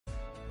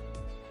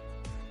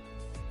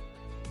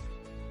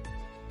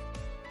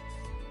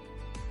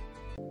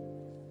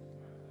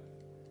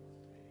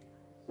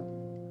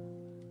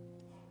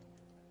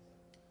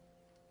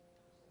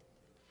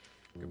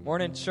Good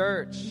morning,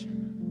 church.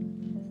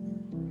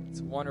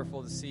 It's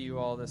wonderful to see you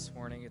all this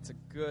morning. It's a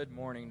good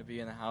morning to be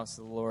in the house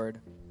of the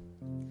Lord.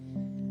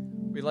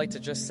 We'd like to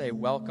just say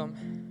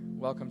welcome.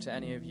 Welcome to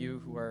any of you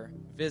who are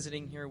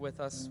visiting here with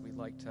us. We'd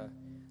like to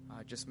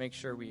just make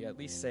sure we at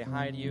least say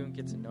hi to you and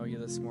get to know you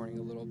this morning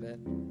a little bit.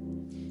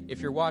 If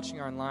you're watching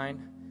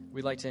online,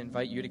 we'd like to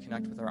invite you to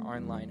connect with our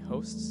online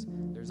hosts.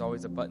 There's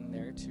always a button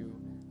there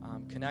to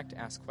connect,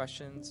 ask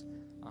questions,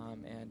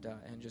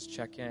 and just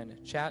check in.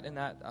 Chat in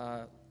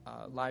that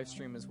live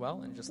stream as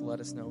well, and just let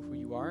us know who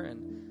you are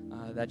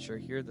and that you're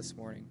here this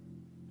morning.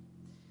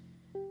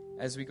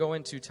 As we go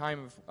into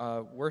time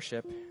of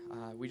worship,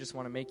 we just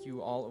want to make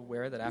you all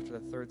aware that after the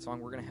third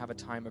song, we're going to have a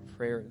time of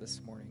prayer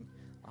this morning.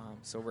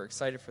 So we're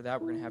excited for that.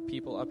 We're going to have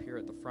people up here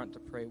at the front to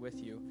pray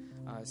with you.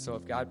 So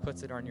if God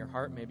puts it on your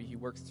heart, maybe he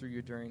works through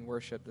you during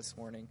worship this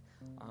morning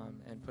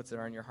and puts it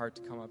on your heart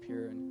to come up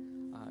here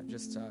and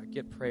just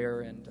get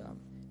prayer and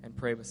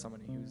pray with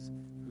somebody who's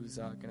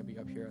going to be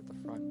up here at the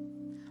front.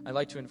 I'd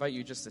like to invite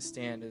you just to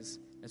stand as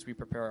we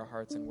prepare our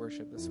hearts in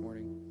worship this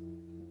morning.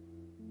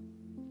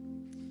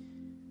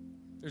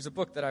 There's a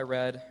book that I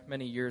read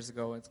many years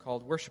ago. It's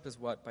called Worship is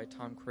What by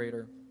Tom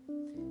Crater.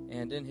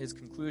 And in his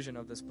conclusion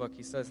of this book,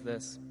 he says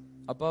this: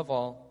 above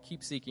all,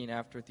 keep seeking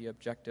after the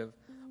objective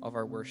of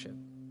our worship,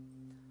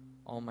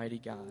 Almighty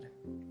God.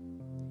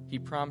 He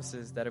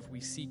promises that if we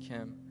seek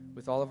him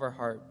with all of our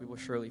heart, we will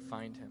surely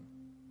find him.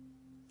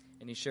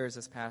 And he shares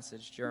this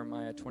passage,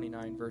 Jeremiah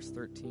 29, verse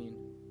 13.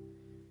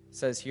 It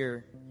says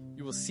here,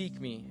 "You will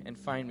seek me and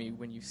find me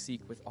when you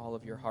seek with all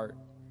of your heart.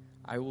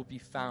 I will be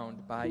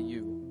found by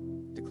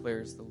you,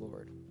 declares the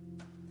Lord."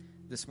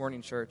 This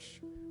morning,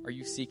 church, are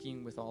you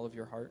seeking with all of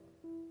your heart?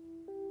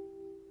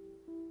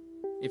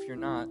 If you're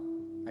not,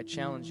 I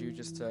challenge you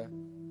just to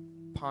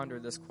ponder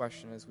this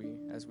question as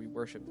we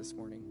worship this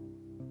morning.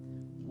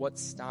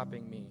 What's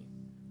stopping me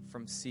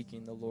from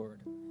seeking the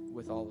Lord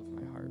with all of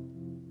my heart?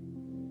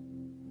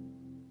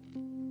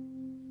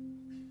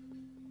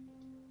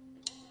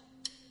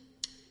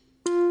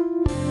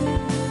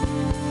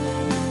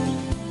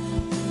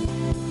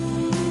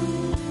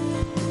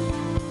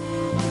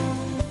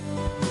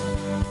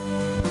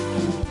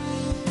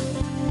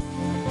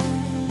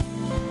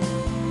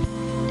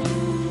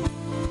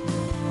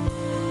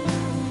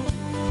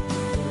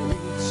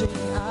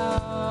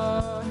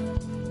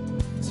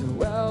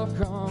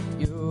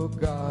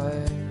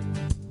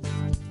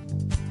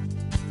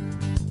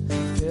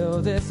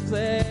 This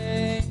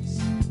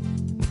place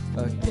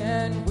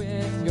again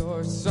with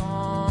your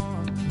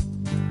song.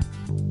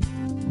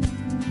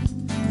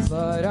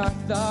 Flood our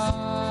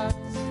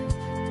thoughts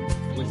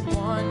with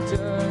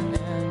wonder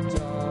and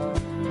awe.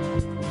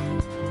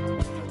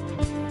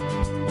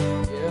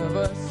 Give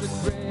us a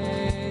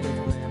greater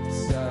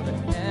glimpse of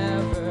an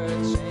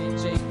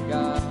ever-changing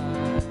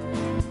God,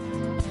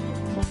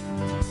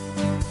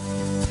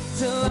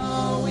 till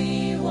all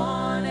we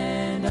want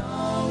and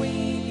all we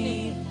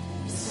need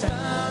is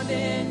found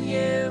in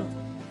you,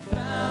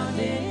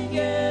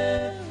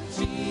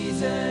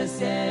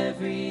 Jesus.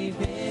 Every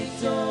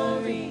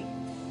victory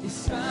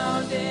is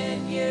found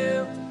in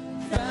you,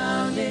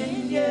 found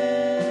in you.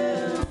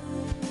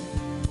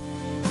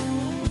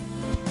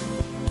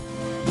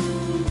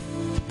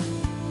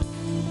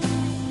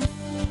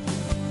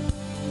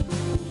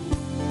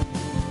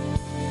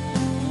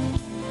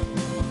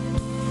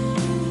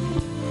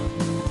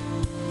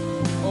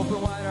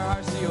 Open wide our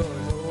hearts to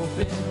yours,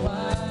 open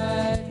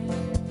wide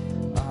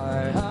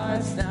our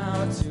hearts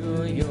now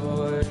to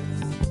yours.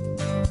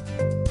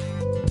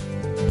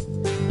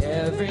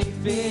 Every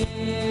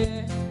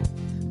fear,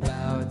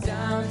 bow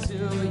down to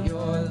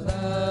your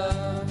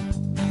love,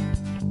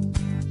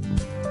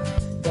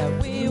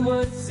 that we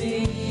would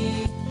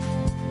see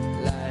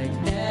like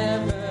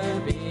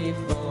never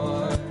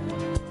before.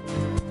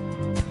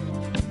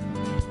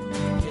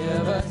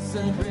 Give us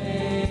a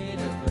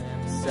greater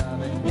glimpse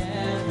of an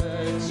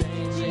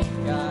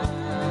ever-changing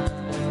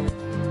God,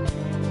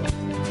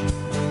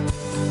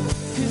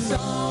 'cause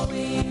all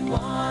we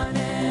want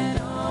and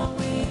all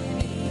we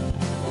need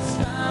is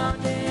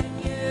found in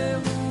you,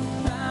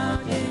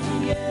 found in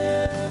you,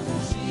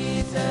 Jesus.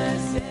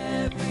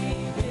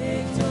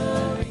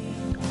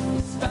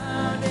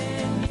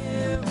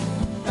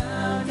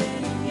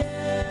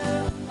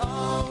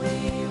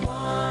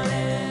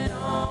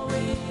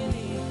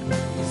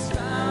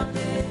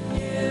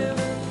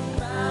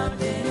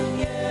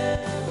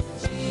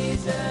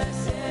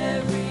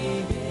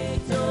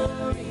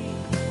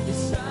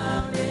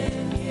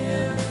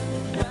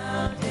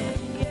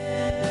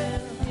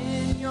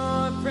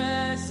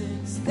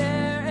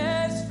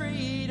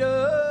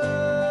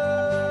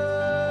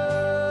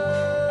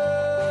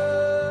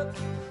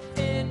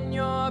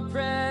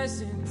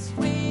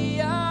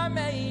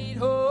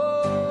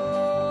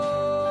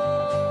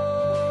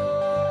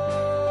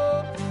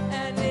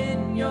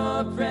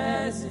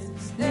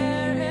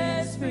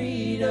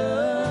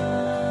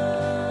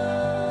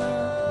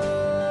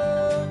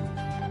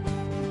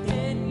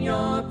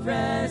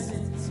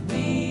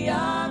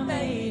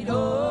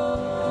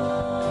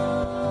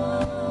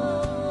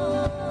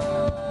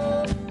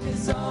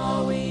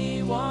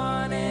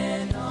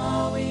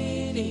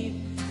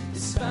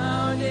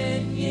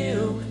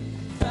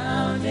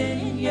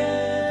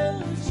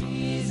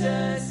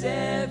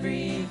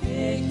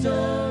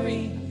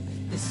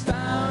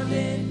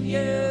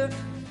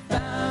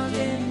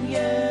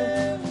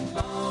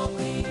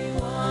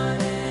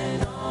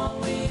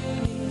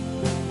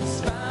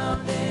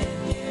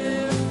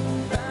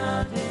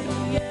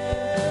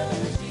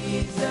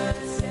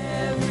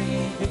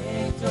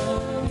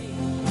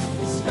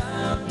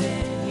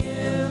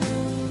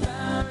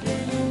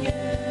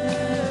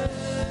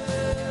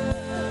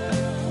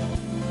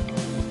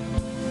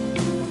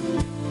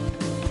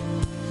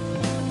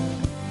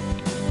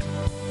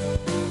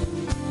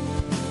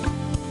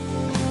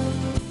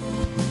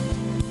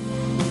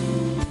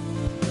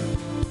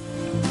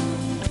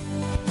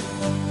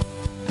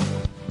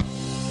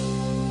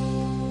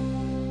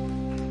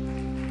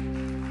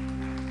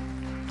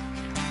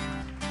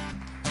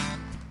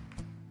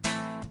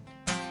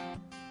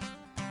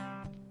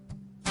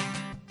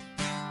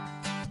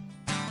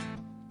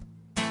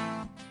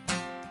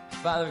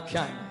 Father of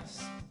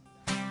kindness.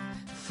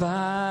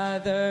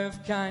 Father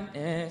of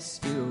kindness,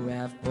 you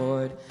have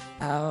poured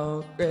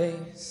out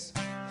grace.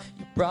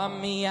 You brought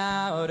me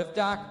out of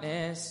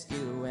darkness.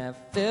 You have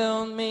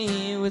filled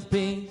me with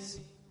peace.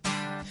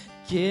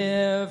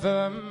 Giver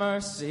of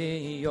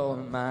mercy, you're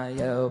my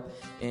help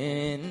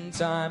in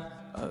time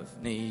of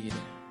need.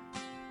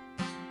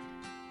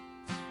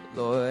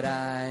 Lord,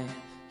 I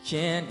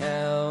can't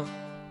help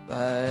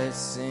but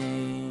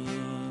sing.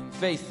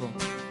 Faithful,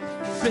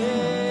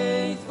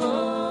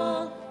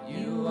 faithful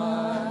you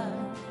are.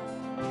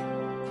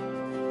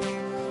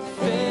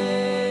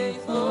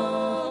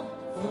 Faithful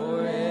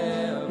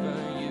forever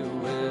you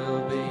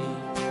will be.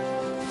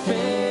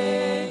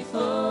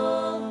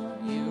 Faithful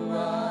you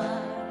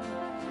are.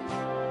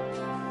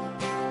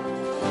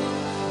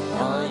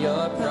 All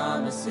your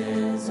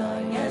promises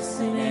are yes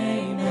and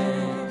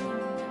amen.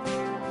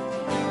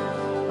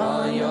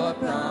 All your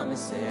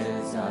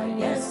promises are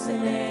yes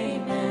and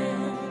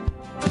amen.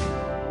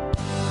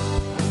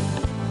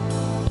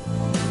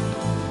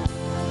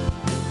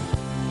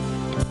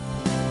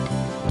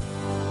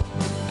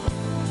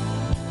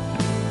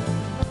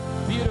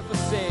 Beautiful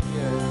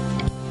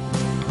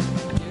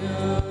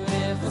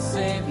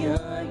Savior,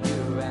 you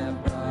have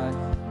brought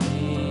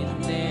me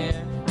near.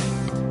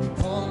 You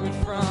pulled me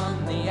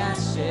from the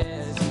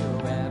ashes, you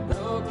have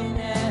broken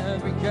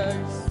every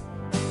curse.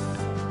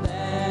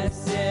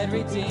 Blessed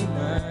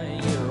Redeemer,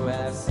 you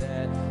have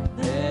set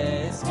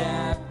this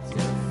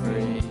captive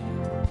free.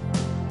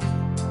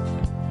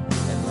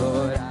 And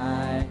Lord,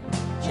 I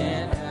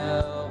can't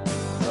help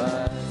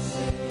but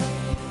sing.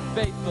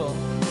 Faithful,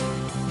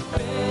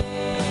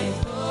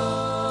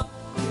 faithful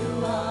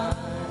you are.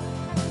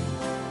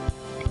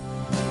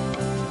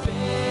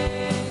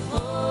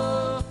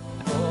 Faithful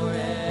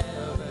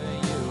forever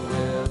you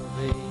will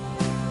be.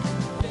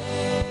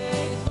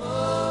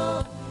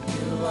 Faithful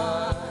you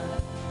are.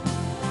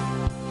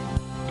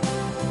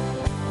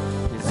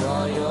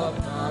 All your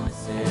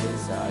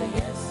promises are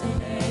yes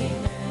and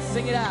amen.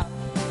 Sing it out.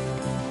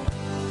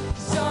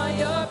 'Cause all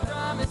your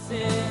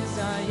promises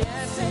are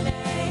yes and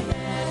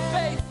amen.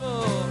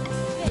 Faithful,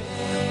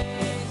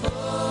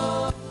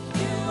 faithful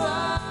you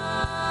are.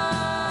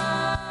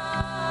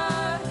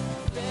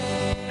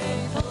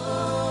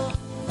 Faithful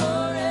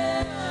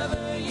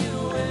forever you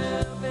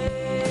will be.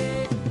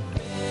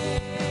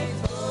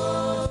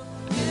 Faithful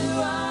you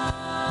are.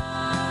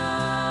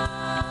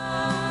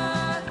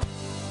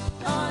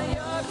 All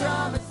your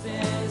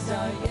promises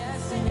are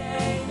yes and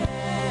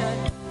amen.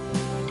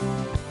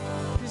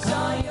 'Cause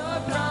all your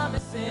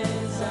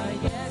promises are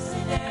yes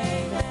and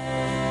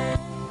amen.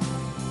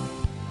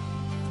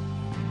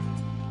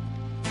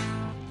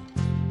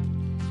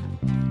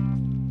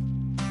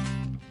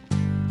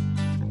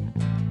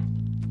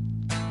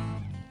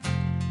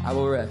 I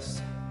will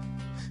rest.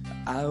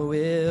 I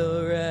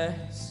will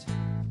rest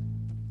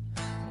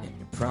in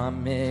your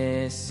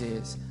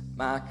promises.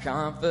 My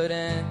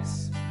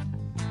confidence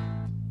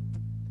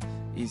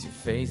is your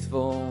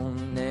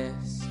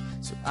faithfulness.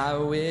 So I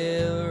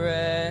will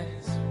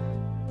rest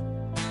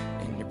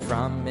in your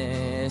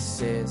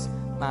promises.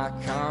 My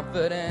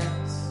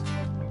confidence,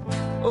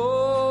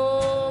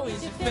 oh,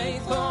 is your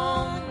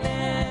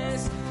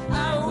faithfulness.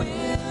 I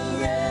will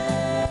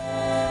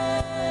rest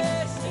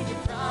in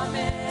your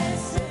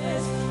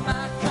promises.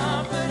 My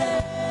confidence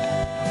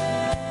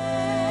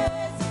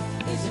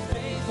is your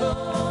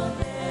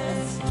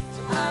faithfulness.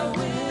 So I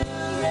will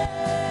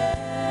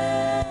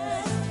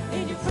rest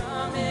in your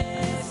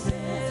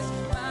promises.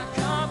 My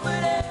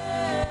confidence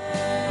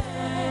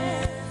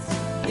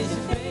is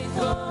your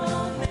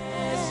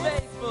faithfulness.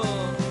 Faithful,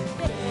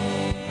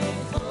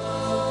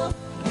 faithful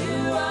you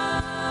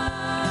are.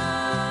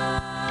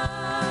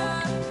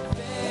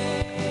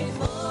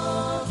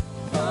 Faithful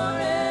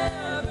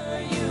forever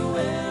you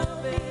will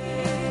be.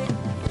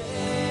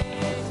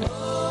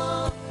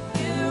 Faithful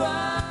you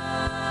are.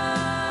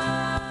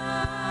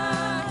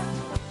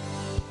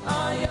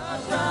 All your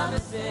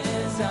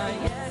promises are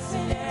yes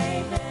and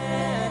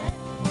amen.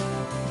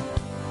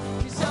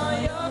 'Cause all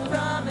your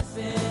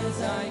promises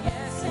are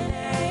yes and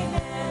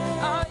amen.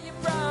 All your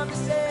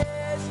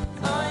promises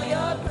are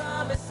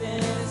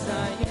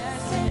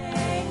yes and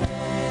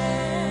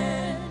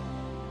amen.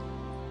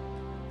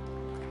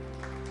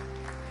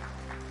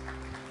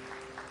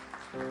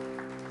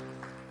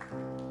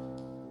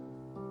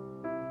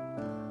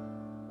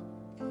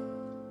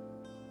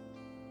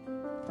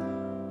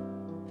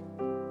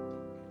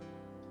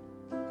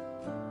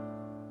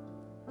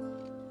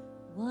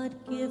 What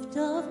gift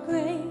of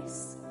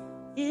grace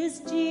is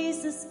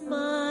Jesus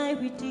my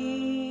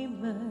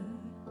Redeemer?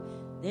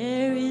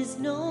 There is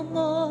no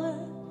more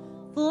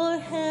for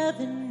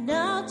heaven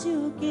now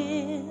to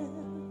give.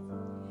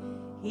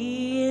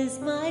 He is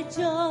my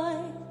joy,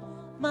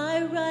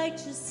 my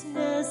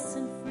righteousness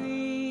and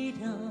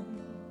freedom,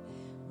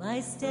 my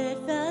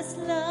steadfast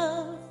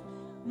love,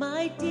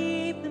 my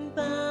deep and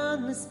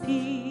boundless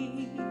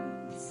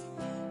peace.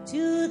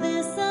 To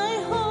this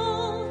I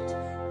hold,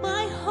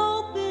 my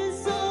hope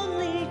is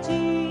only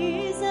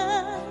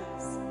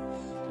Jesus.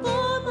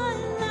 For my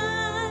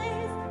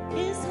life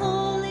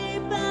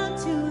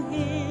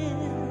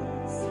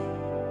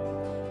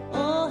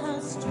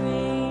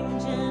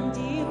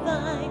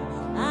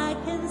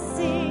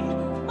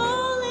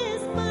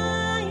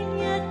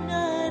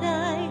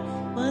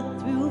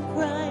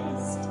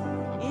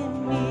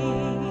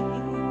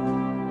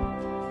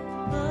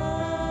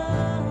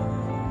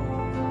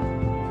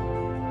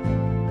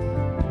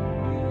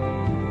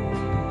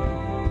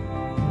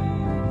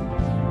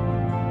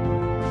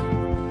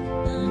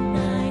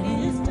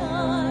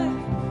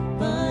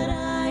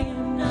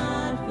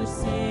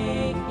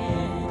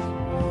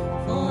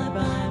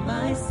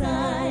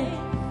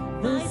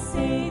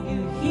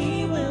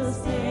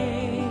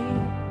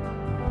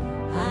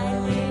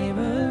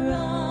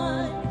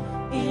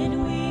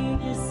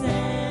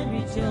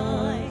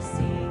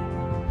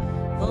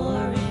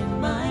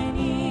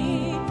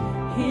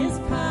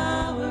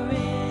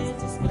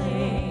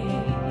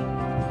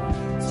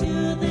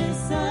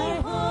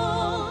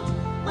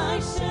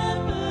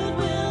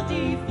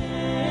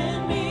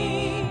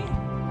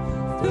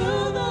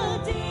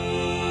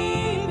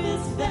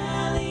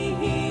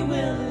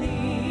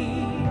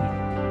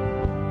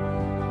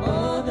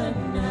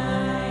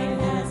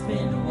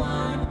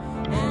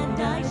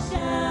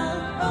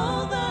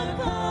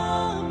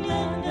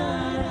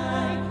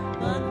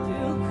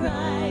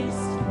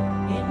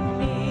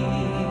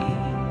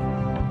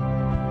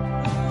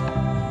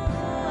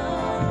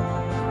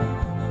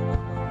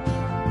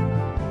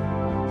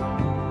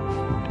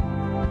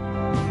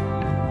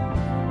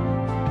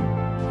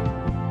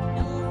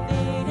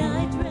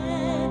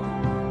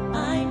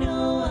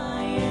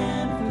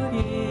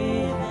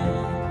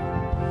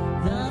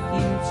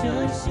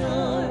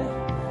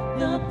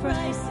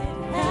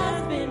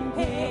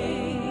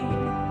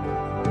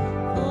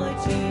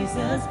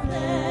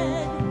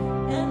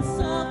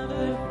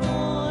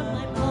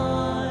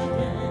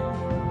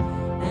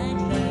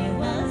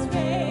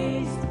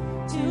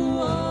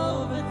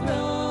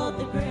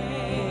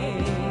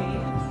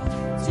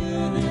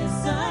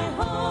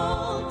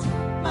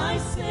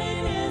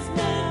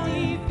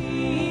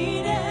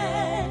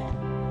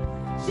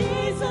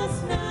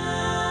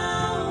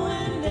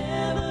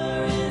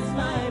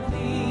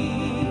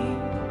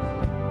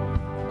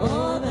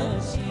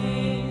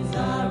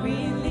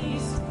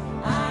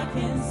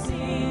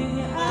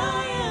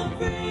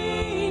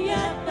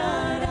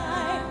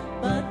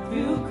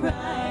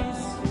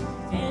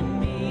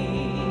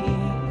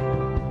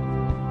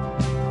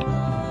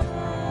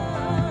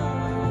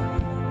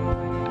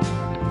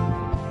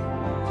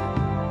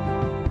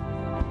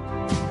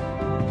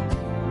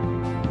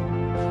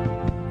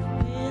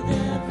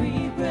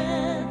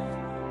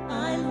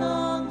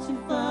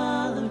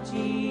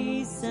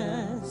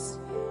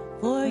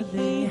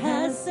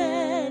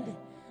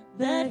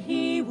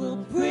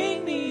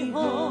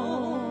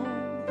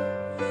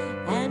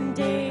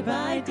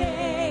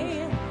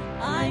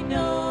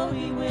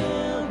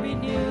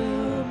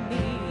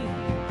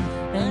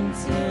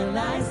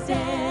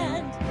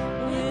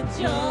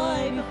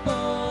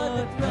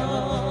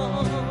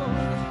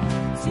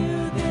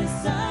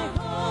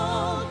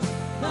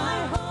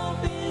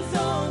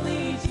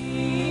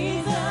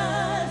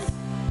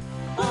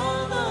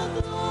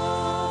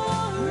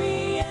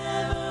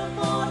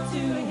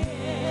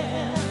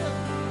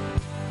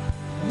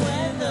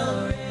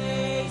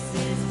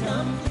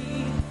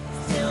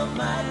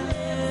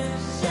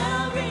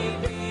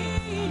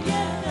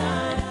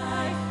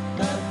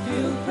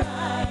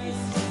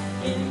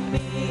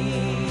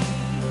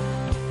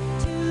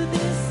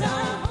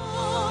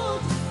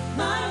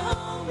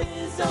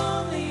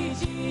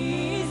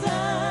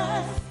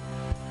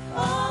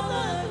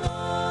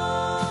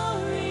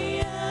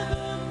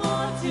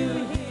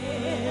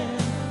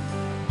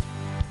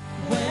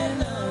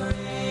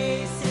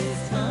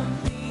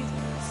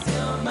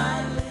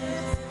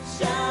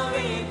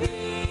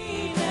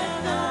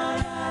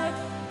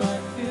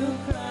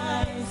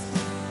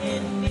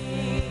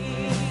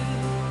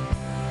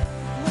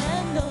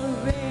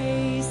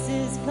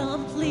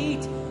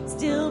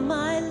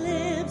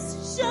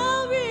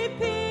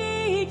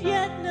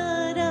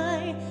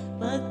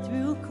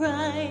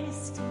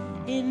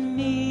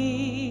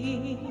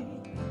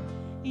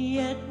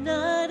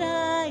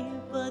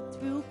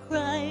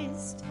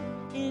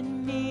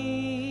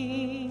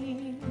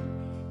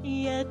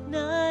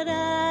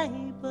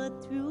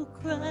through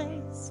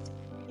Christ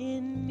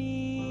in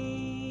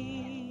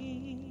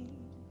me.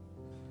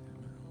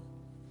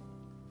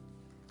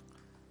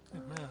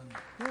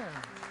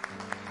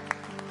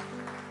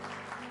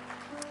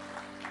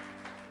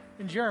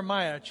 In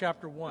Jeremiah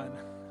chapter 1,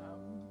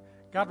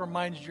 God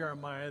reminds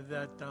Jeremiah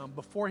that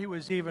before he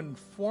was even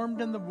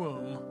formed in the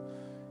womb,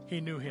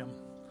 he knew him.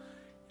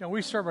 You know,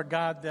 we serve a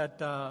God that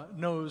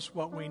knows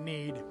what we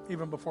need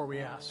even before we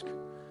ask.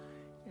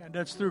 And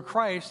it's through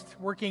Christ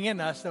working in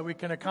us that we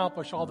can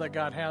accomplish all that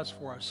God has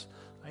for us,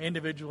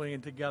 individually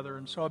and together.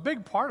 And so a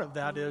big part of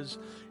that is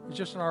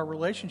just in our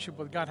relationship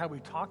with God, how we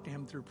talk to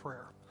him through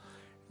prayer.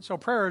 So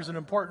prayer is an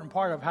important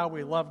part of how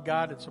we love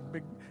God. It's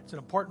an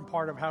important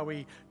part of how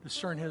we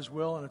discern his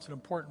will, and it's an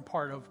important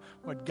part of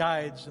what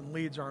guides and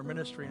leads our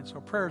ministry. And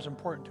so prayer is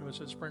important to us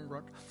at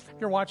Springbrook.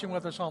 If you're watching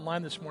with us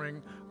online this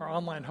morning, our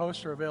online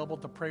hosts are available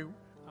to pray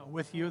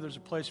with you. There's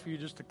a place for you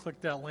just to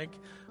click that link.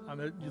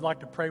 If you'd like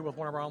to pray with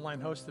one of our online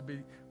hosts, they'd be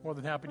more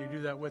than happy to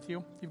do that with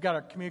you. You've got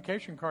a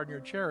communication card in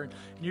your chair, and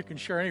you can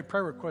share any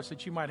prayer requests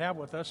that you might have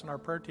with us, and our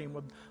prayer team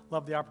would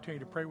love the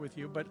opportunity to pray with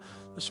you. But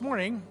this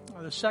morning,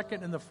 the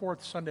second and the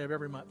fourth Sunday of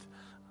every month,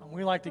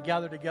 we like to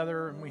gather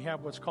together, and we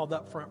have what's called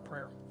upfront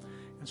prayer.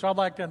 And so I'd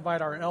like to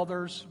invite our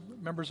elders,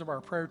 members of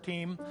our prayer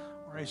team,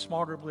 or any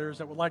small group leaders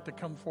that would like to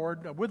come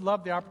forward. We'd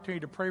love the opportunity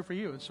to pray for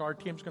you. And so our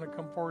team's going to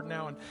come forward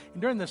now. And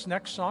during this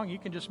next song, you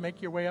can just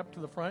make your way up to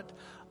the front.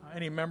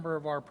 Any member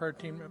of our prayer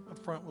team up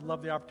front would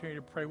love the opportunity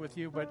to pray with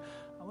you. But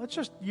let's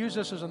just use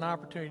this as an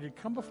opportunity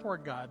to come before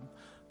God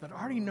that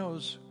already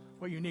knows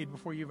what you need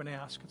before you even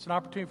ask. It's an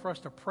opportunity for us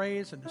to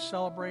praise and to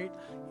celebrate,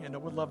 and I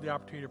would love the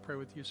opportunity to pray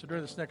with you. So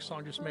during this next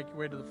song, just make your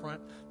way to the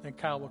front. Then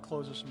Kyle will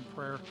close us in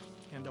prayer,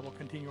 and we'll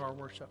continue our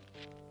worship.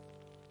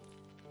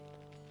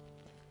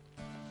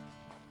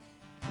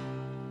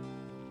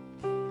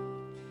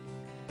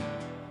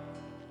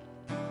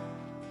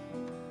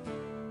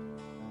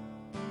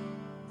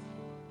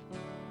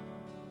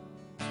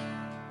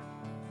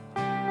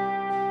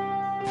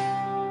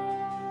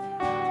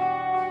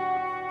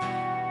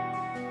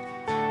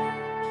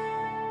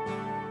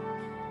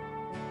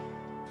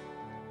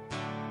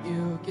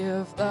 You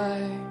give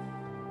life,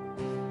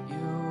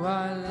 you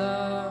are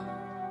love,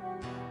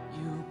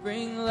 you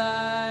bring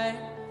light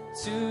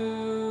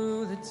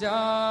to the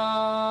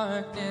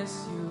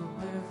darkness, you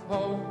give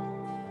hope,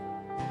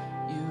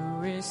 you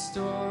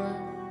restore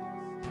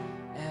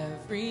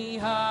every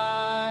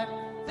heart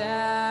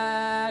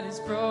that is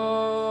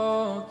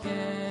broken.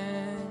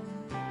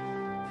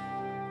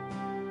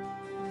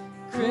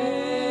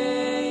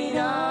 Great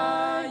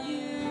are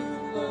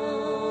you,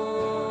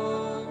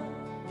 Lord.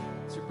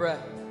 It's your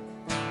breath.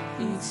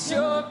 It's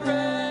your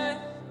breath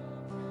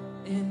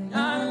in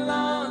our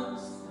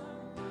lungs,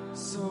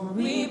 so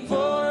we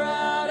pour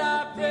out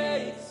our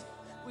praise.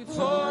 We pour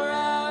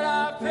out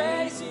our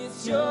praise.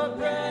 It's your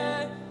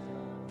breath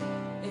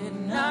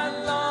in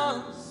our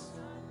lungs,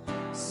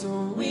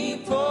 so we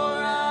pour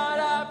out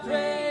our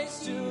praise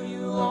to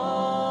you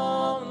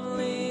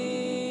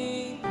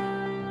only.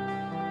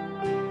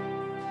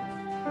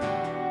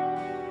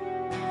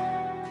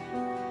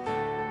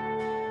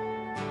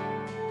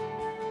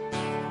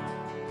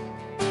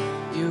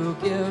 You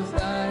give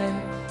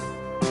life,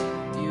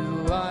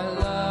 you are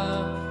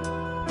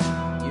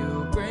love,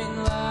 you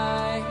bring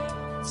light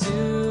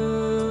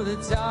to the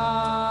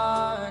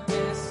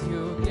darkness,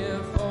 you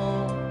give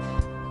hope,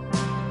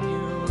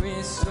 you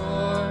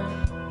restore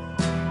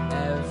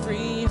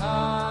every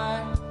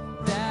heart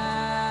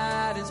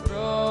that is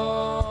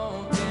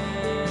broken.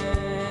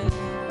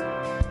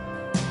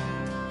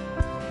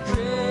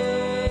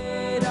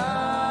 Great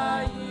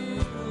are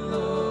you,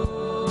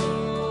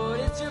 Lord.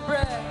 It's your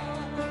breath.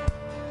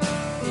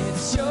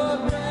 It's your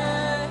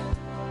breath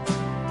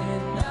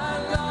in our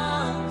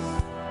lungs,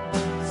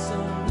 so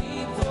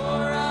we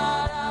pour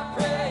out our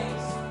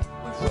praise.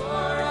 We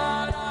pour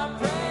out our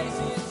praise.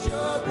 It's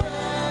your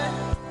breath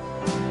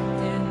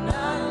in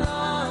our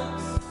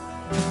lungs,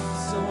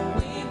 so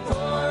we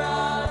pour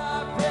out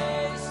our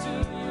praise to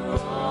you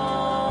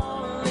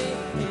only.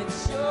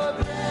 It's your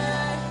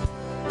breath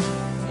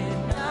in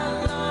our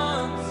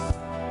lungs,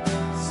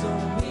 so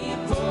we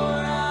pour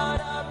out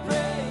our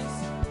praise.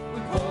 We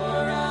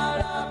pour out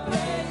our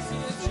praise.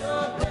 It's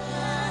your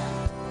breath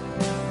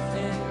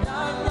in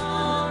our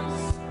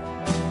lungs,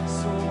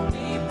 so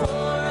we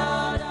pour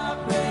out our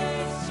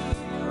praise to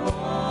you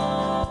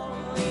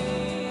only.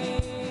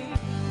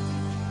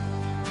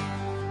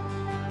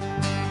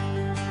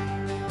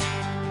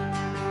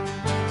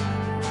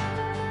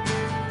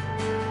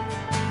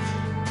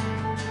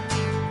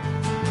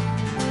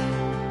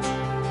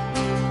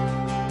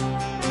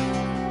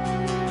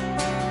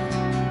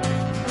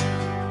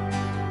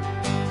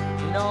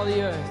 In all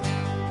the earth,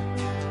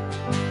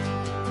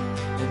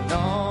 and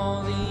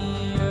all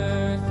the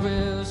earth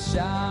will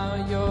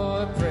shout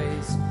your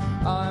praise.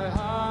 Our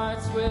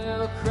hearts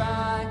will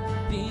cry,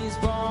 these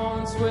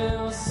bones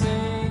will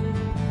sing.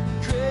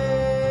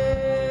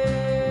 Great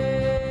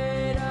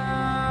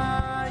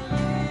are you,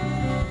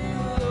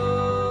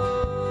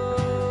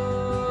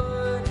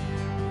 Lord.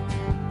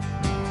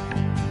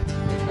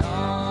 And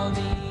all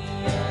the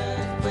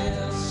earth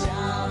will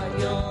shout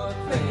your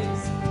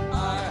praise.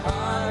 Our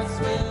hearts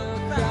will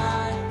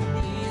cry,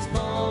 these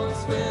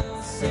bones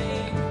will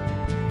sing.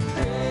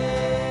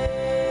 Great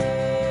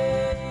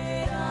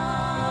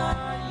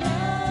are you,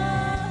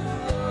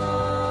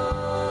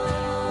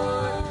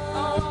 Lord.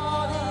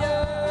 All the earth.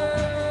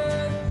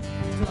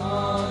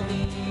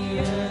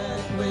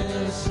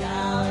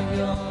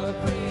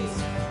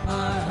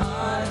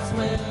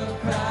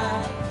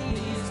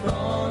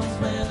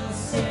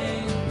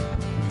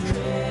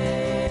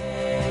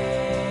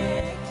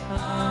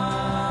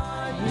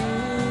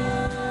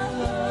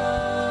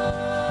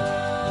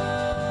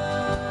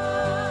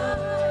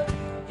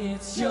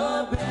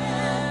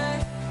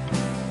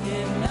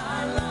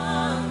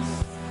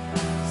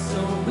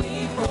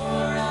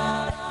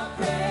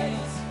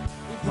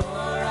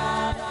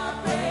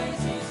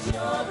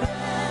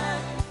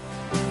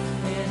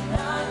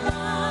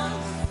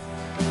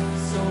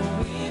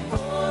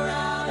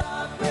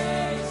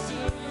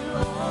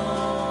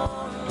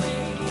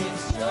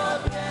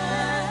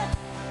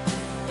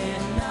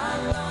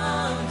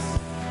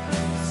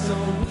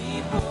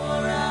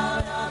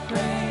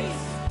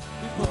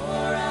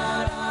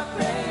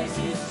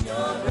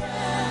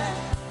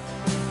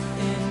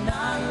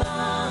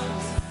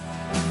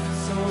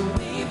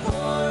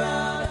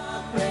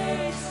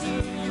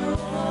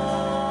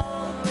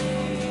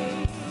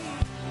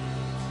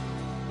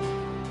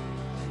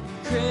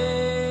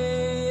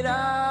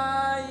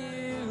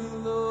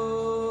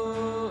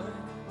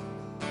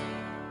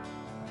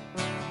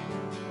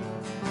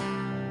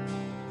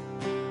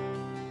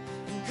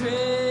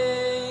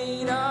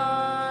 Great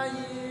are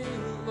you,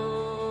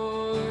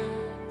 Lord.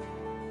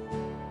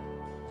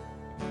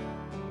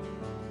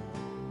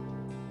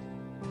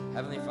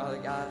 Heavenly Father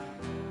God,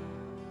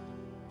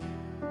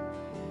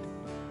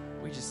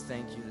 we just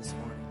thank you this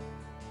morning.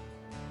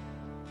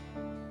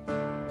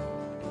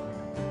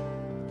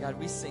 God,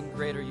 we sing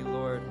Great Are You,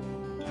 Lord,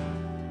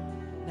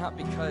 not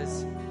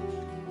because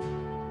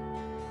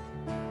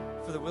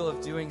for the will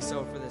of doing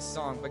so for this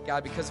song, but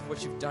God, because of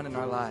what you've done in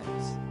our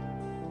lives.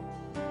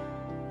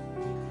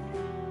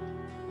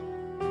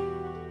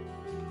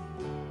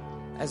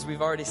 As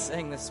we've already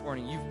sang this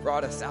morning, you've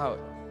brought us out.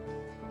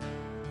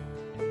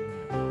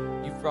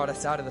 You've brought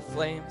us out of the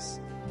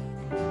flames.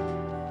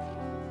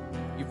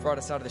 You've brought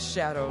us out of the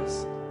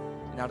shadows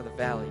and out of the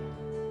valley.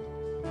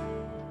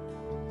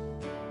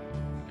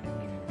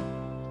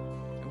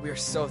 And we are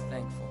so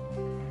thankful.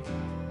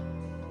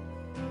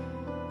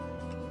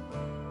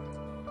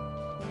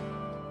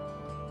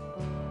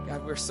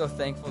 God, we're so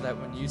thankful that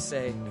when you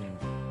say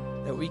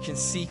that we can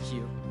seek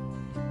you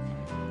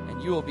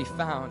and you will be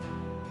found,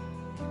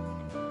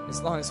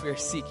 as long as we are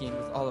seeking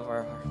with all of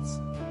our hearts.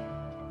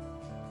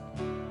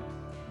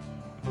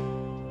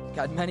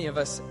 God, many of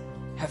us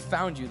have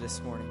found you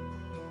this morning.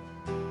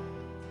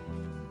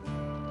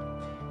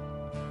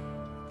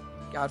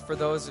 God, for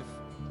those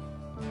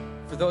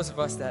of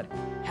us that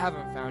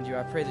haven't found you,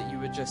 I pray that you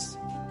would just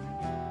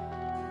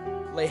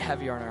lay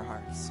heavy on our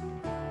hearts.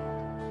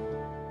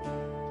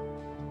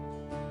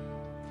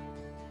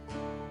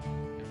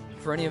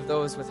 For any of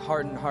those with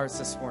hardened hearts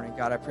this morning,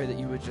 God, I pray that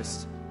you would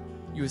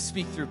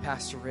speak through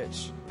Pastor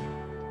Rich.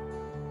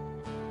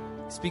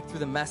 Speak through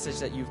the message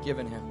that you've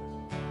given him.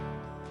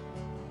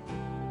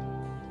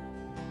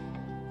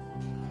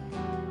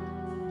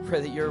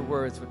 Pray that your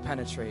words would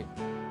penetrate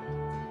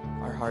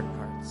our hardened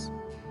hearts.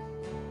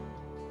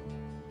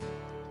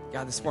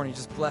 God, this morning,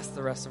 just bless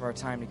the rest of our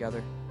time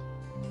together.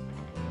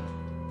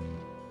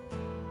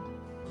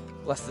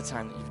 Bless the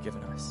time that you've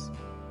given us.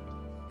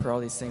 For all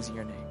these things in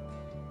your name.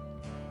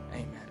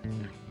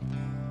 Amen.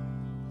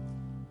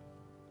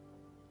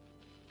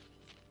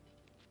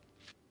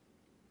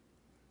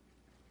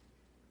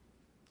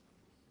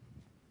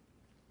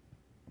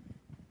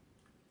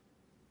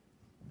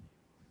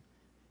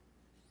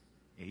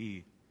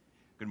 Hey,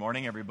 good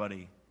morning,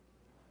 everybody.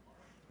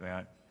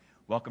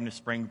 Welcome to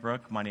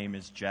Springbrook. My name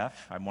is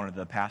Jeff. I'm one of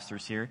the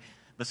pastors here.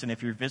 Listen,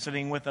 if you're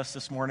visiting with us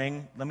this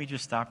morning, let me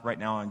just stop right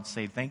now and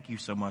say thank you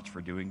so much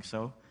for doing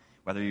so.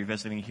 Whether you're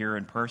visiting here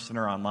in person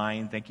or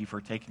online, thank you for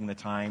taking the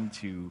time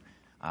to,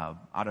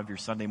 out of your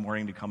Sunday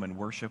morning, to come and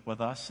worship with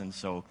us. And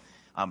so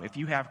if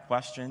you have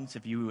questions,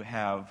 if you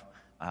have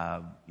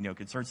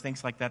concerns,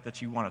 things like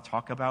that you want to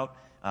talk about,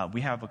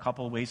 we have a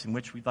couple of ways in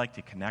which we'd like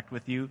to connect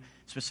with you.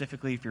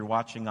 Specifically, if you're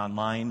watching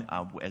online,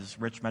 as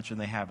Rich mentioned,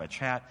 they have a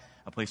chat,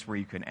 a place where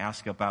you can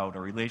ask about a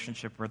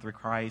relationship with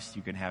Christ.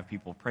 You can have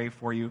people pray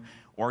for you,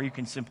 or you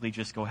can simply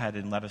just go ahead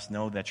and let us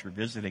know that you're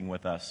visiting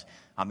with us.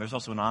 There's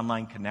also an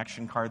online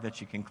connection card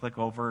that you can click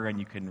over, and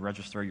you can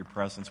register your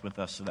presence with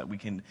us so that we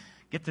can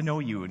get to know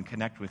you and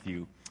connect with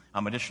you.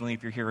 Additionally,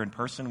 if you're here in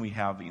person, we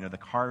have the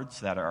cards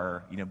that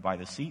are by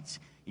the seats.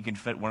 You can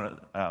fill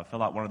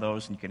out one of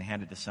those, and you can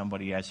hand it to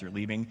somebody as you're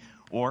leaving.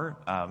 Or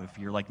if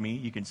you're like me,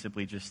 you can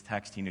simply just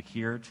text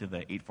here to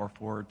the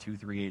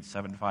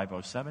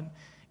 844-238-7507,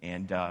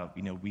 and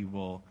we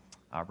will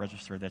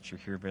register that you're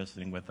here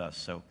visiting with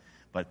us.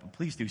 But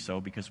please do so,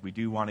 because we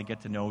do want to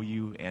get to know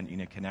you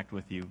and connect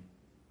with you.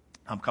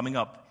 Coming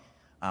up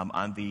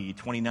on the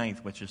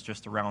 29th, which is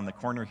just around the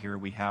corner here,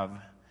 we have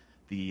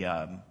the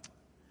a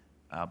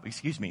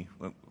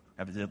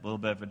little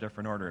bit of a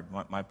different order.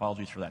 My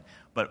apologies for that.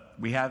 But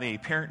we have a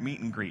parent meet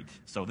and greet.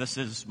 So this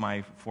is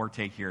my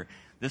forte here.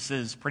 This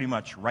is pretty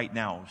much right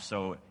now.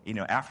 So,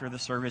 after the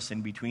service,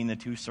 in between the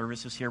two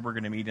services here, we're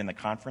going to meet in the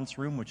conference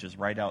room, which is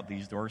right out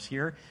these doors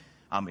here.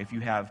 If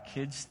you have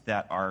kids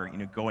that are,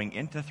 going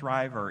into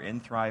Thrive or in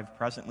Thrive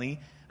presently,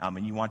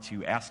 and you want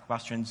to ask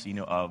questions,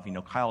 of,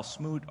 Kyle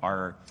Smoot,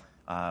 our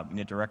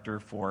director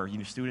for,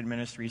 student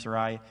ministries,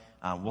 or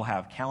we'll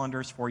have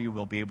calendars for you.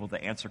 We'll be able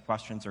to answer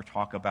questions or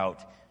talk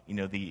about,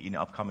 the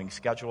upcoming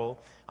schedule,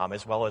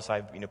 as well as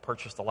I've,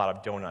 purchased a lot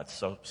of donuts.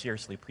 So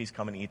seriously, please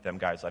come and eat them,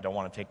 guys. I don't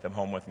want to take them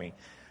home with me.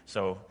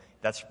 So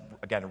that's,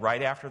 again,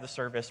 right after the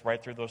service,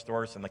 right through those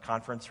doors in the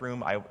conference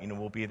room.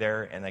 We'll be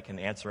there, and I can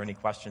answer any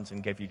questions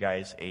and give you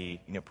guys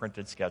a,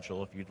 printed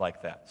schedule if you'd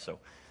like that. So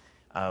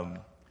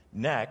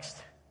next,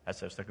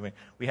 as I was talking about,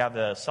 we have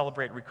the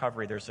Celebrate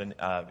Recovery. There's an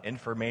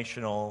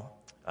informational,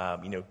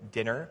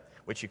 dinner,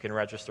 which you can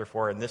register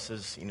for, and this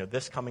is,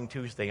 this coming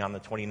Tuesday on the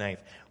 29th.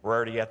 We're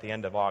already at the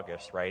end of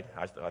August, right?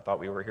 I thought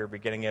we were here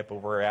beginning it, but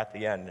we're at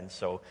the end, and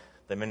so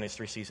the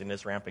ministry season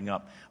is ramping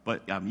up.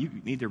 But you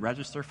need to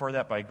register for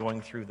that by going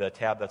through the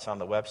tab that's on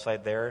the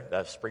website there,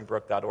 that's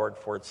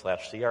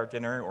springbrook.org/CR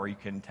dinner, or you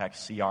can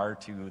text CR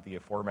to the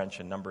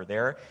aforementioned number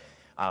there.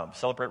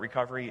 Celebrate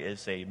Recovery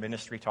is a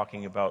ministry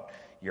talking about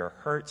your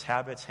hurts,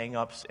 habits,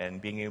 hang-ups,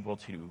 and being able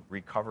to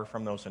recover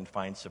from those and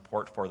find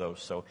support for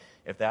those. So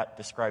if that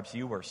describes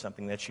you or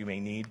something that you may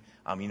need,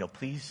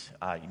 please,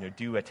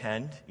 do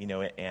attend,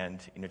 and,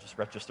 just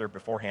register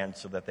beforehand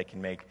so that they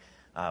can make,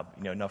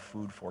 enough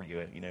food for you,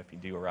 if you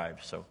do arrive.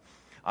 So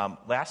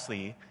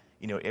lastly,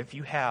 if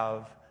you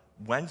have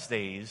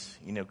Wednesdays,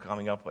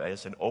 coming up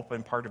as an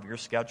open part of your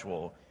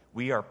schedule,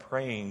 we are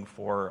praying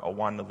for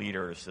Awana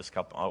leaders this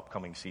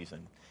upcoming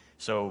season.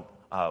 So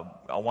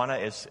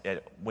Awana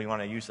we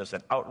want to use as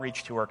an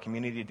outreach to our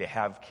community to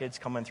have kids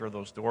come in through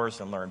those doors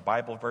and learn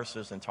Bible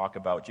verses and talk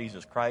about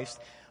Jesus Christ,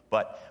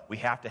 but we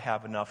have to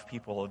have enough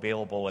people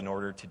available in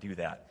order to do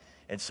that.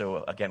 And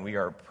so, again, we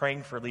are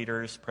praying for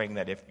leaders, praying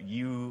that if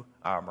you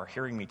are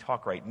hearing me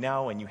talk right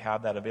now and you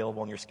have that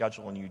available in your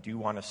schedule and you do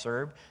want to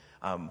serve,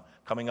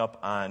 coming up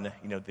on,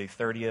 the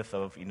 30th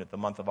of, the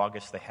month of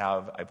August, they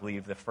have, I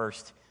believe, the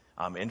first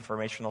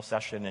informational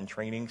session and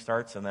training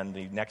starts, and then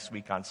the next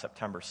week on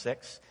September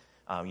 6th,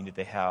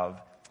 they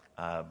have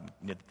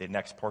the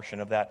next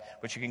portion of that.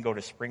 But you can go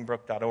to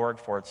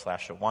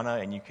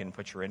springbrook.org/Awana, and you can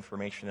put your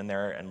information in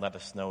there and let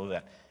us know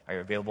that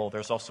you're available.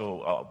 There's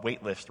also a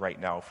wait list right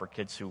now for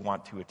kids who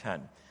want to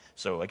attend.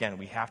 So again,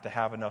 we have to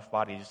have enough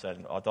bodies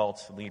and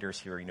adults, leaders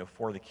here,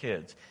 for the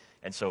kids.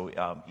 And so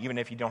even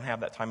if you don't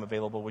have that time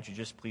available, would you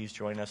just please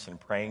join us in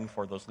praying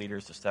for those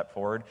leaders to step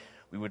forward?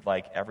 We would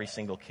like every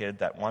single kid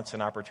that wants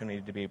an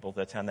opportunity to be able to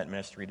attend that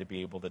ministry to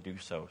be able to do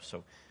so.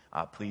 So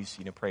please,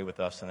 pray with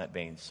us in that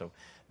vein. So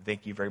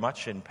thank you very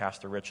much, and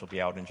Pastor Rich will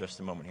be out in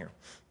just a moment here.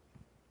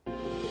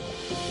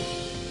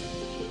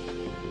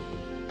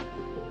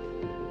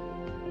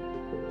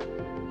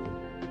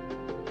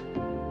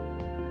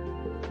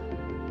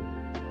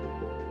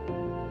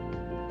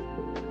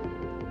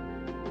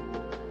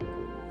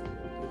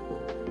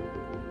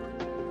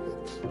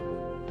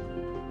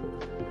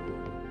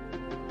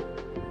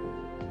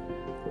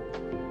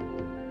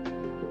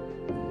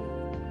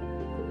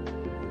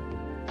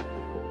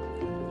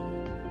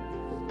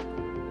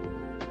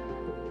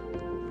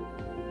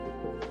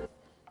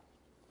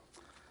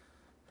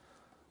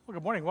 Well,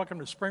 good morning. Welcome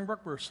to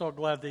Springbrook. We're so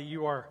glad that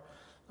you are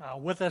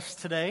with us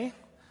today.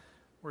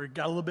 We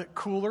got a little bit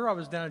cooler. I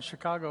was down in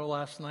Chicago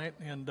last night,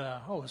 and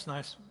it was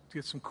nice to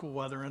get some cool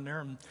weather in there.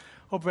 And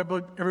hope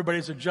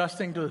everybody's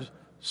adjusting to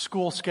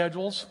school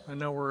schedules. I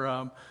know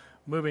we're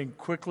moving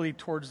quickly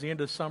towards the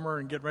end of summer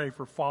and getting ready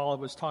for fall. I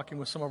was talking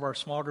with some of our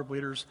small group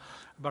leaders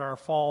about our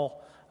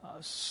fall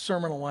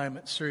sermon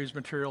alignment series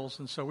materials,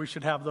 and so we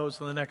should have those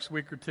in the next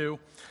week or two.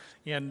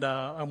 And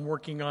I'm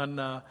working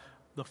on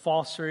the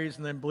fall series,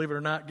 and then, believe it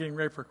or not, getting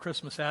ready for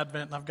Christmas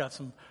Advent, and I've got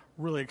some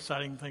really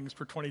exciting things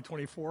for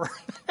 2024.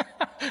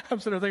 I'm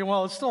sitting there thinking,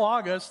 well, it's still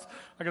August.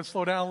 I can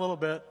slow down a little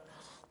bit,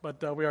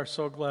 but we are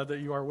so glad that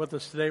you are with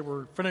us today.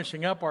 We're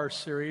finishing up our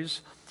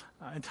series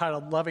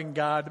entitled Loving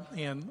God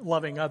and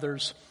Loving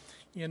Others.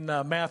 In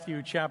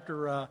Matthew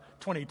chapter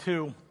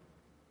 22,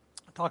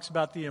 it talks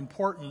about the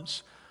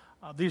importance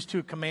of these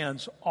two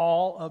commands.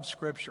 All of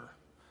Scripture,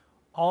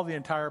 all the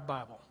entire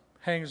Bible,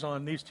 hangs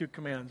on these two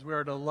commands. We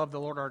are to love the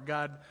Lord our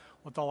God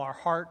with all our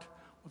heart,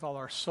 with all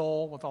our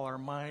soul, with all our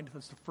mind.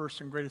 That's the first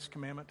and greatest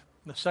commandment.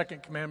 And the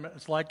second commandment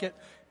is like it.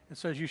 It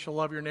says you shall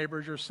love your neighbor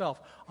as yourself.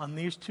 On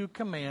these two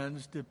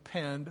commands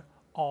depend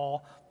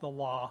all the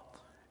law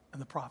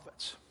and the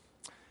prophets.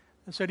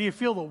 And so do you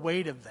feel the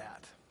weight of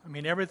that? I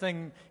mean,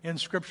 everything in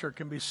Scripture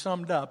can be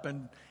summed up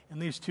in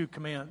these two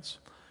commands.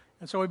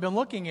 And so we've been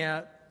looking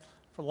at,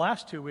 for the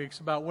last 2 weeks,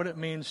 about what it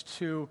means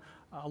to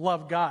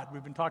love God.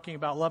 We've been talking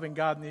about loving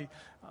God, and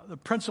the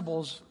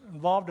principles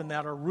involved in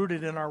that are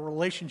rooted in our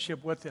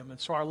relationship with Him. And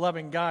so our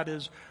loving God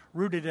is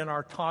rooted in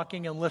our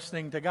talking and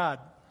listening to God.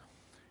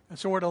 And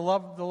so we're to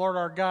love the Lord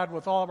our God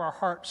with all of our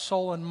heart,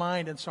 soul, and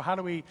mind. And so how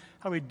do we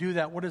do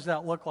that? What does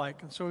that look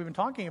like? And so we've been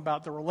talking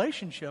about the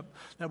relationship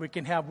that we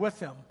can have with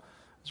Him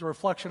as a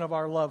reflection of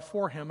our love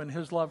for Him and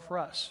His love for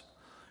us.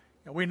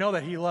 We know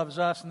that He loves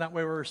us, and that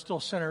way we're still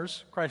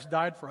sinners. Christ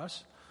died for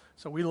us.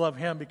 So we love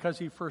Him because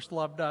He first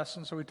loved us.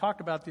 And so we talked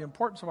about the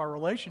importance of our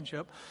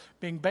relationship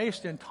being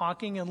based in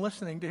talking and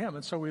listening to Him.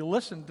 And so we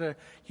listen to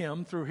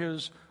Him through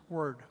His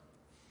Word.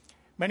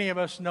 Many of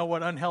us know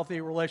what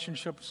unhealthy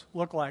relationships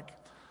look like.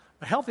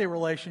 But healthy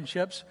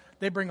relationships,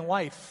 they bring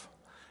life.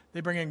 They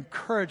bring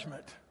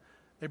encouragement.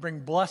 They bring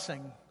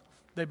blessing.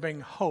 They bring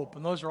hope.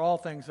 And those are all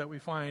things that we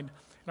find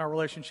in our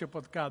relationship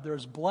with God. There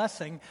is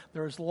blessing.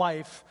 There is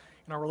life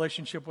in our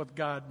relationship with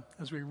God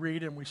as we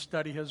read and we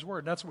study His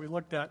Word. That's what we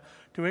looked at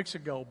 2 weeks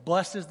ago.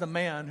 Blessed is the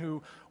man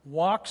who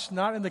walks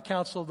not in the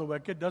counsel of the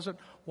wicked, doesn't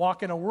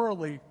walk in a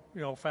worldly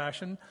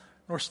fashion,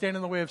 nor stand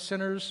in the way of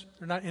sinners.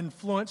 They're not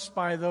influenced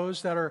by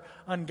those that are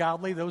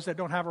ungodly, those that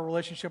don't have a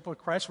relationship with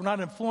Christ. We're not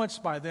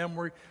influenced by them.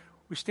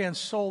 We stand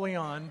solely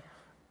on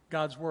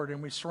God's Word,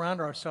 and we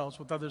surround ourselves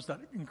with others that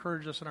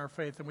encourage us in our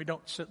faith, and we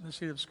don't sit in the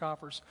seat of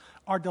scoffers.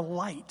 Our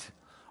delight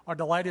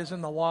is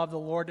in the law of the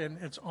Lord, and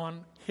it's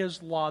on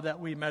His law that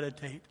we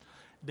meditate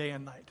day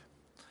and night.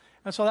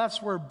 And so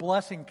that's where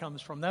blessing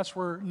comes from. That's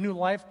where new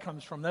life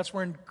comes from. That's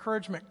where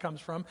encouragement comes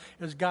from,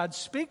 as God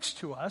speaks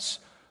to us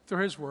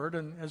through His Word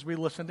and as we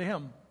listen to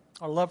Him.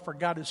 Our love for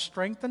God is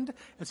strengthened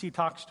as He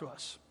talks to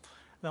us.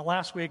 Now,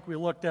 last week we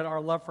looked at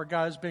our love for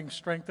God as being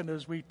strengthened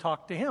as we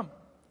talk to Him.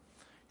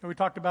 And we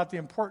talked about the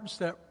importance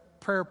that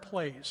prayer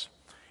plays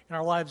in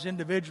our lives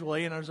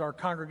individually and as our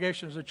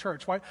congregation as a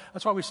church.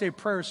 That's why we say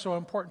prayer is so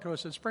important to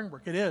us at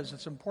Springbrook. It is.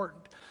 It's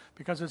important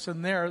because it's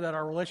in there that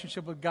our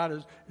relationship with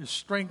God is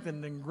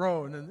strengthened and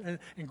grown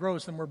and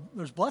grows, and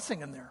there's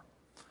blessing in there.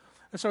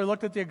 And so we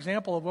looked at the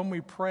example of when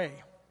we pray.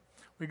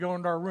 We go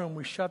into our room,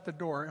 we shut the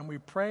door, and we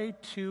pray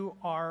to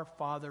our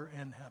Father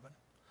in heaven.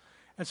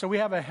 And so we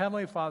have a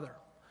Heavenly Father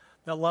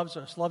that loves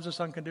us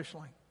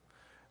unconditionally.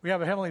 We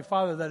have a Heavenly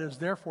Father that is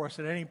there for us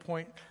at any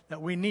point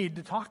that we need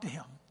to talk to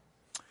Him.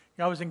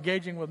 I was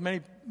engaging with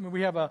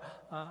we have a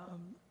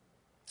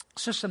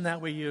system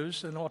that we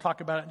use, and we'll talk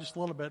about it in just a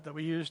little bit, that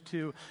we use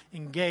to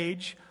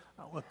engage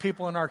with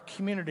people in our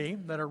community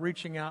that are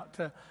reaching out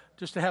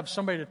just to have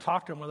somebody to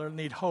talk to them whether they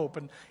need hope.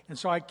 And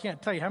so I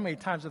can't tell you how many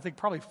times, I think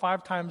probably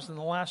 5 times in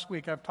the last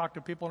week, I've talked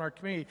to people in our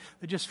community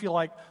that just feel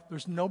like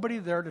there's nobody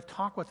there to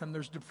talk with them.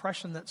 There's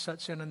depression that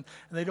sets in, and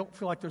they don't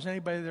feel like there's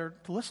anybody there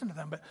to listen to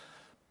them.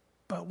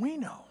 But we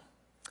know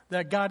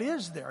that God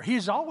is there.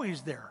 He's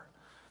always there.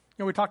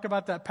 We talked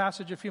about that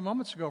passage a few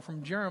moments ago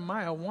from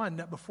Jeremiah 1,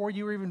 that before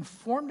you were even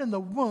formed in the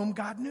womb,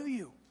 God knew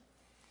you.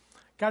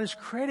 God has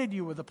created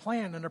you with a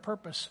plan and a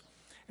purpose.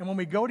 And when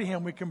we go to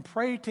Him, we can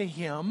pray to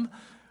Him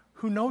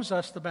who knows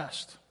us the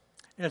best.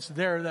 And it's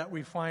there that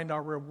we find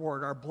our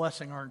reward, our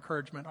blessing, our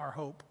encouragement, our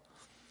hope.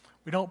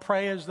 We don't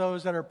pray as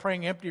those that are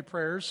praying empty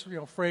prayers,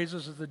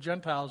 phrases as the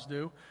Gentiles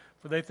do,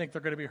 for they think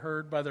they're going to be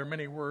heard by their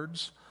many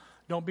words.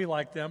 Don't be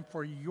like them,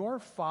 for your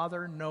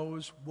Father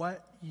knows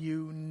what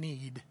you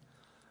need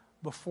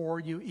before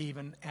you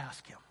even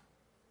ask Him.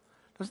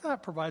 Doesn't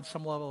that provide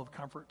some level of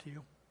comfort to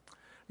you?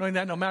 Knowing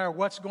that no matter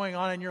what's going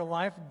on in your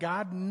life,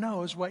 God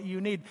knows what you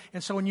need.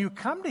 And so when you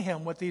come to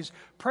Him with these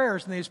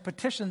prayers and these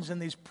petitions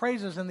and these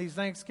praises and these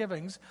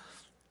thanksgivings,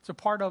 it's a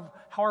part of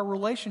how our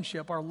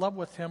relationship, our love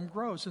with Him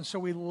grows. And so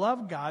we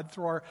love God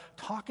through our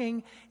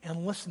talking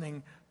and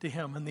listening to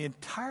Him. And the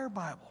entire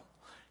Bible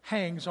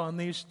hangs on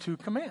these 2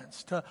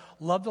 commands: to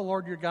love the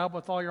Lord your God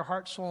with all your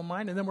heart, soul, and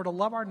mind, and then we're to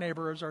love our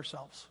neighbor as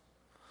ourselves.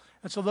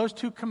 And so those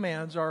 2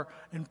 commands are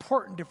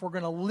important if we're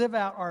going to live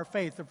out our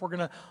faith, if we're going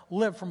to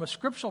live from a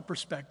scriptural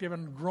perspective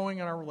and growing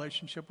in our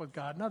relationship with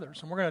God and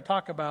others. And we're going to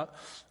talk about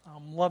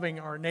loving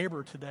our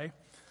neighbor today.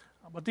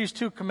 But these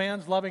 2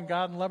 commands, loving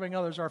God and loving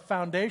others, are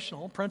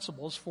foundational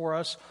principles for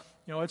us,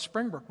 at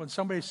Springbrook. When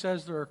somebody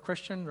says they're a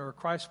Christian or a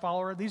Christ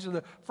follower, these are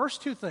the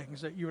first 2 things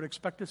that you would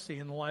expect to see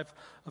in the life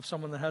of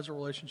someone that has a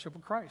relationship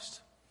with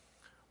Christ.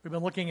 We've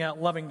been looking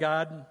at loving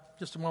God. In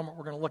just a moment,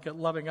 we're going to look at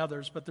loving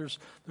others. But there's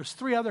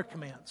 3 other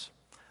commands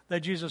that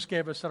Jesus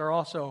gave us that are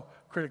also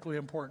critically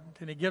important.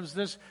 And He gives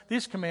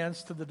these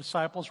commands to the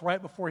disciples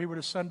right before He would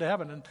ascend to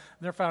heaven. And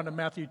they're found in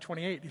Matthew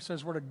 28. He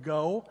says we're to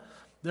go,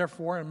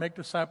 therefore, and make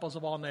disciples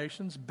of all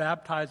nations,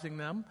 baptizing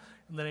them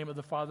in the name of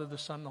the Father, the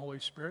Son, and the Holy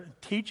Spirit, and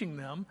teaching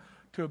them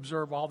to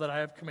observe all that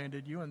I have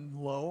commanded you.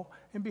 And lo,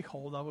 and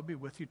behold, I will be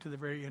with you to the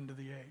very end of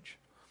the age.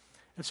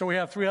 And so we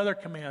have 3 other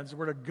commands.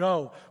 We're to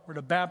go, we're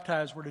to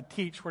baptize, we're to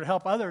teach, we're to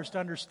help others to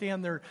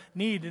understand their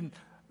need and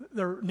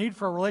their need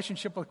for a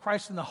relationship with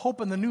Christ and the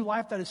hope and the new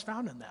life that is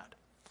found in that.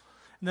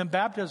 And then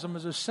baptism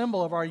is a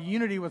symbol of our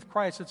unity with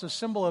Christ. It's a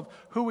symbol of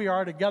who we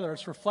are together.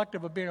 It's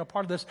reflective of being a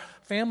part of this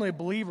family of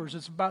believers.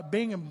 It's about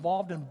being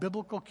involved in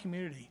biblical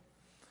community.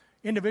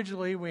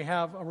 Individually, we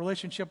have a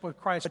relationship with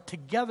Christ, but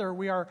together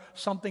we are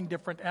something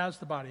different as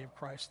the body of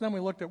Christ. And then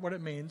we looked at what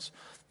it means,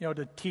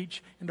 to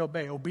teach and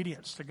obey,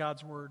 obedience to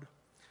God's word.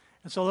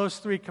 And so those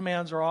 3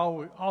 commands are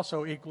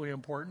also equally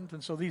important.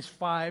 And so these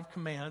 5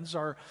 commands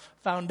are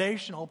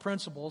foundational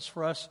principles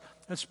for us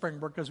at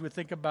Springbrook as we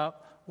think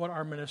about what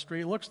our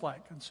ministry looks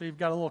like. And so you've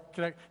got a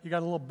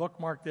little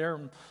bookmark there.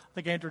 And I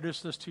think I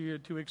introduced this to you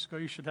 2 weeks ago.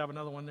 You should have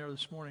another one there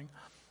this morning.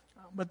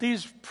 But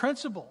these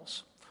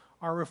principles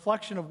are a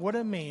reflection of what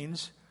it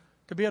means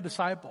to be a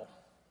disciple.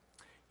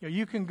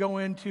 You can go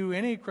into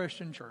any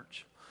Christian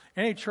church,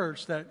 any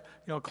church that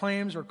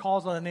claims or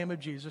calls on the name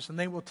of Jesus, and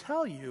they will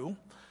tell you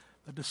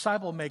that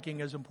disciple making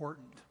is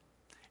important.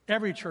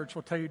 Every church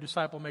will tell you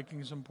disciple making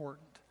is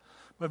important.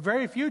 But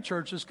very few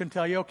churches can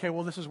tell you, okay,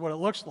 well, this is what it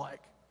looks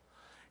like.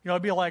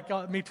 It'd be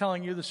like me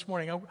telling you this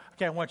morning,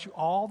 okay, I want you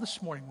all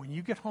this morning, when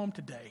you get home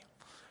today,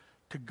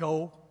 to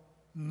go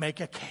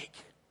make a cake.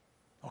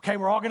 Okay,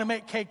 we're all going to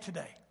make cake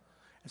today.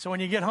 And so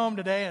when you get home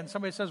today and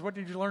somebody says, what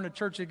did you learn at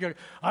church? You go,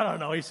 I don't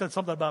know. He said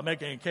something about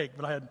making a cake,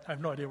 but I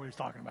have no idea what he's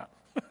talking about.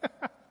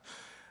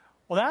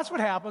 Well, that's what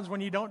happens when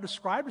you don't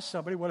describe to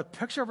somebody what a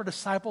picture of a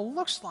disciple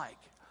looks like.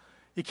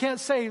 You can't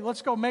say,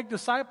 let's go make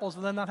disciples,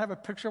 and then not have a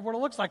picture of what it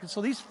looks like. And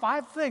so these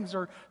 5 things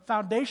are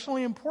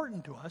foundationally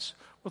important to us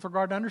with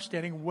regard to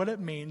understanding what it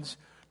means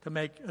to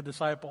make a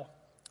disciple.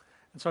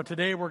 And so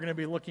today we're going to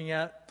be looking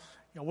at,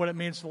 what it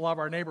means to love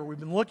our neighbor. We've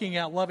been looking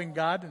at loving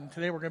God, and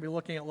today we're going to be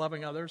looking at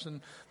loving others.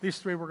 And these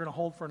three we're going to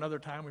hold for another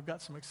time. We've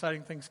got some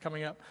exciting things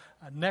coming up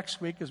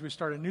next week as we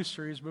start a new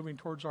series, moving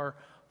towards our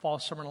Fall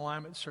Sermon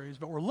Alignment series.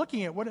 But we're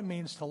looking at what it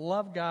means to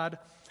love God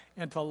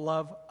and to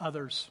love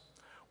others.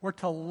 We're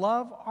to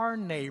love our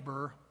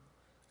neighbor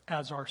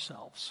as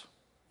ourselves.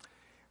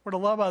 We're to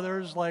love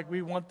others like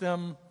we want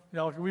them,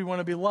 we want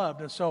to be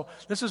loved. And so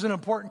this is an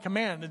important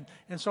command.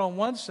 And so in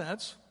one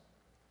sense,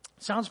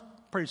 it sounds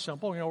pretty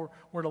simple.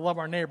 We're to love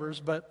our neighbors,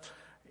 but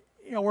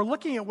we're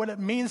looking at what it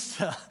means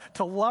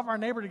to love our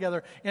neighbor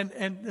together.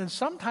 And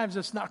sometimes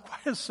it's not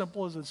quite as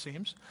simple as it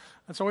seems.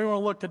 And so we want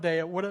to look today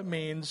at what it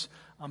means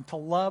to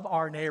love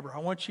our neighbor. I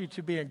want you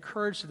to be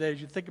encouraged today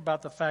as you think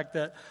about the fact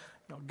that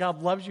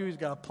God loves you. He's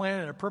got a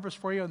plan and a purpose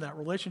for you, and that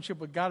relationship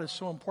with God is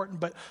so important.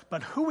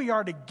 But who we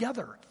are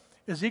together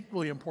is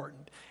equally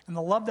important. And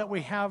the love that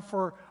we have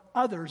for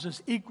others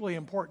is equally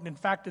important. In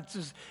fact,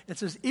 it's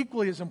as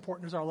equally as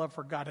important as our love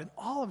for God. And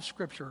all of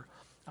Scripture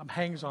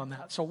hangs on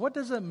that. So what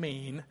does it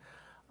mean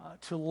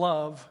to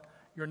love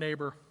your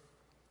neighbor?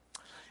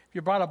 If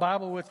you brought a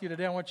Bible with you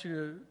today, I want you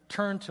to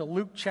turn to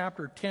Luke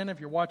chapter 10.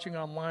 If you're watching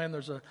online,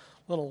 there's a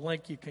little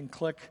link you can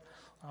click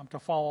to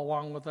follow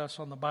along with us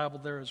on the Bible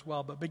there as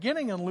well. But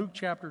beginning in Luke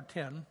chapter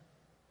 10,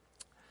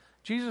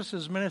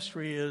 Jesus'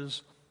 ministry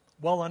is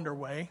well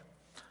underway.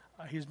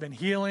 He's been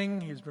healing,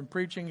 he's been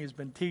preaching, he's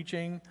been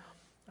teaching.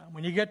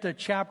 When you get to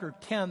chapter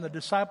 10, the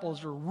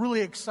disciples are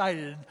really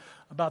excited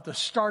about the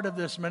start of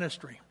this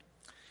ministry.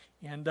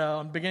 And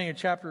beginning of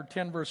chapter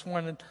 10, verse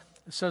 1, it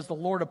says, the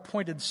Lord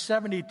appointed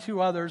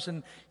 72 others,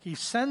 and he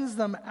sends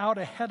them out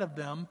ahead of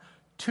them,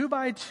 2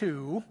 by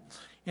 2,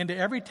 into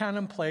every town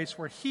and place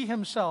where he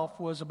himself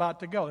was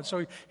about to go. And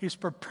so he's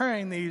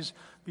preparing these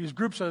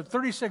groups of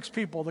 36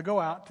 people to go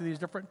out to these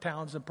different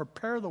towns and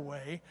prepare the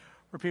way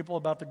for people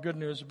about the good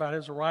news about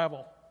his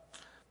arrival.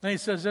 Then he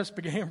says this,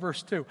 beginning in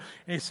verse 2.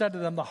 And he said to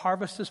them, the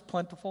harvest is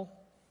plentiful,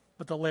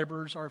 but the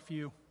laborers are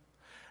few.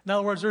 In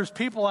other words, there's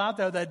people out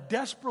there that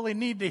desperately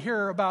need to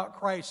hear about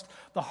Christ.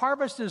 The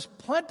harvest is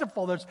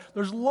plentiful.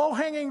 There's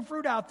low-hanging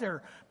fruit out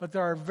there, but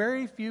there are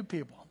very few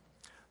people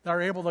that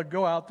are able to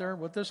go out there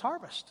with this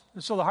harvest.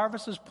 And so the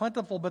harvest is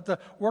plentiful, but the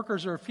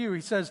workers are few.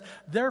 He says,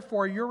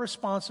 therefore, your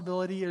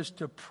responsibility is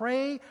to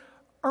pray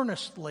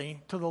earnestly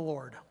to the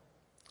Lord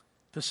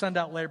to send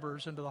out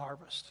laborers into the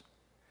harvest.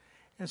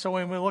 And so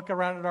when we look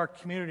around at our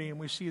community and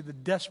we see the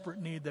desperate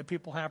need that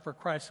people have for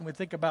Christ, and we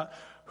think about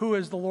who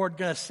is the Lord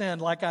going to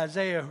send, like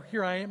Isaiah,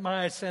 here I am,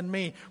 I send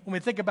me. When we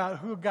think about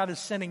who God is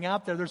sending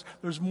out there,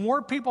 there's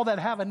more people that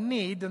have a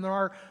need than there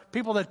are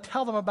people that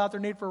tell them about their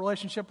need for a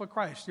relationship with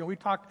Christ. We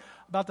talked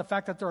about the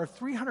fact that there are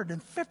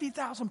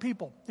 350,000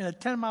 people in a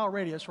 10-mile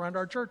radius around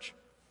our church.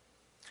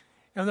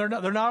 And they're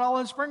not all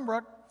in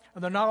Springbrook.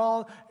 And they're not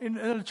all in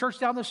the church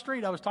down the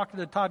street. I was talking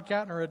to Todd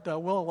Katner at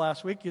Willow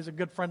last week. He's a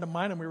good friend of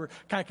mine, and we were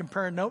kind of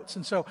comparing notes.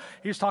 And so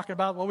he was talking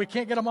about, we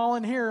can't get them all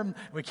in here. And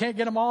we can't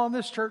get them all in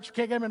this church. We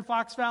can't get them in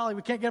Fox Valley.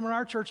 We can't get them in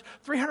our church.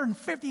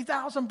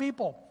 350,000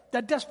 people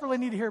that desperately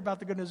need to hear about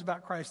the good news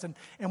about Christ.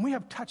 And we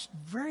have touched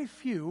very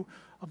few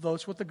of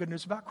those with the good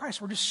news about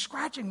Christ. We're just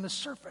scratching the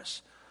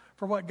surface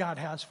for what God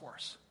has for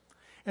us.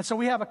 And so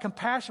we have a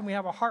compassion. We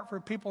have a heart for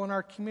people in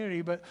our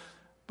community. But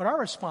our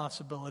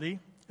responsibility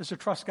is to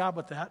trust God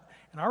with that.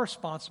 And our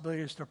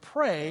responsibility is to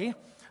pray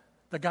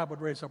that God would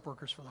raise up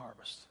workers for the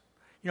harvest.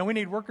 We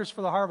need workers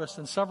for the harvest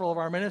in several of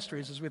our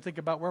ministries as we think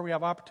about where we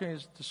have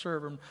opportunities to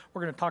serve. And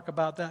we're going to talk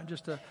about that in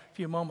just a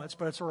few moments.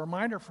 But it's a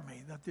reminder for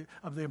me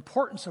of the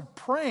importance of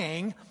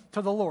praying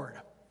to the Lord.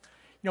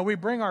 We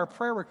bring our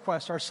prayer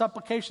requests, our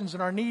supplications,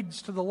 and our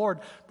needs to the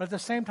Lord. But at the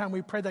same time,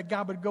 we pray that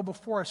God would go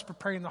before us,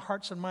 preparing the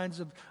hearts and minds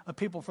of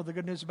people for the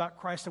good news about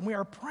Christ. And we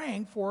are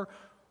praying for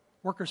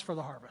workers for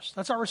the harvest.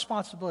 That's our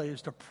responsibility,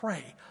 is to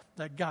pray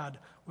that God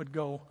would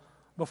go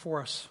before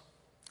us.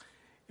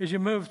 As you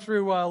move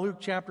through Luke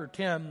chapter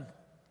 10,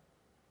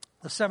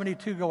 the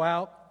 72 go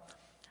out,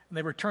 and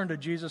they return to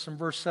Jesus in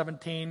verse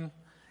 17,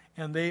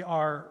 and they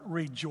are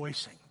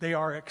rejoicing. They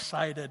are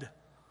excited.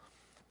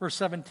 Verse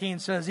 17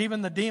 says,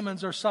 even the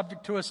demons are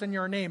subject to us in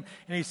your name.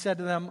 And he said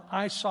to them,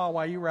 I saw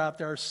while you were out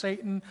there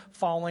Satan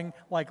falling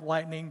like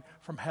lightning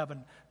from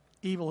heaven.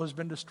 Evil has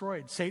been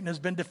destroyed. Satan has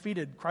been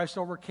defeated. Christ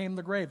overcame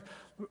the grave.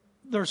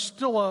 There's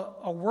still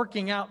a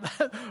working out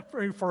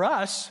for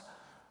us,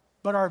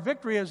 but our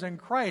victory is in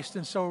Christ.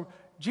 And so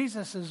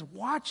Jesus is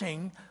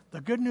watching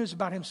the good news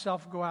about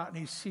himself go out, and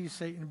he sees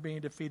Satan being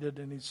defeated,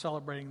 and he's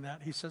celebrating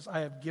that. He says, I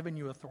have given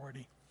you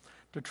authority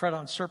to tread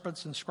on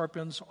serpents and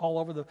scorpions all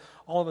over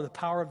the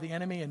power of the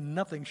enemy, and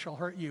nothing shall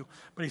hurt you.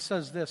 But he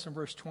says this in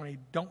verse 20,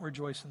 don't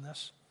rejoice in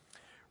this.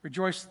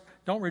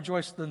 Don't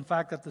rejoice in the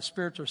fact that the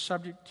spirits are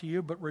subject to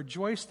you, but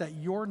rejoice that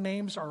your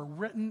names are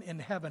written in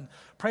heaven.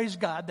 Praise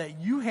God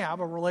that you have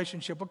a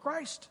relationship with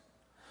Christ.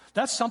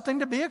 That's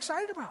something to be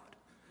excited about.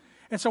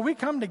 And so we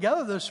come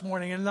together this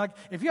morning, and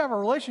if you have a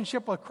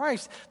relationship with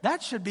Christ,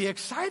 that should be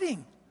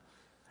exciting.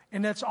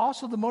 And that's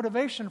also the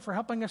motivation for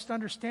helping us to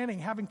understanding,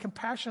 having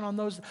compassion on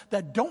those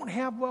that don't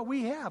have what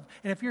we have.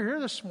 And if you're here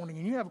this morning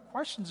and you have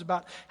questions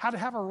about how to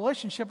have a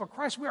relationship with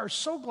Christ, we are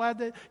so glad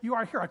that you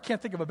are here. I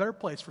can't think of a better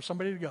place for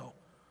somebody to go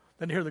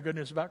than to hear the good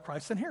news about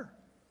Christ than here.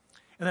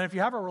 And then if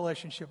you have a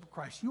relationship with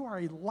Christ, you are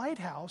a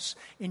lighthouse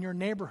in your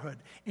neighborhood,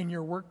 in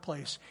your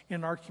workplace,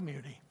 in our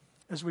community,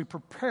 as we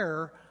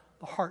prepare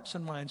the hearts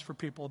and minds for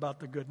people about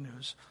the good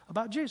news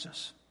about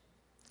Jesus.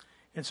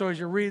 And so as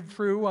you read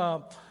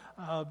through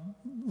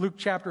Luke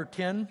chapter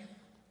 10,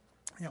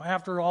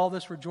 after all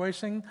this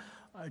rejoicing,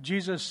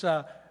 Jesus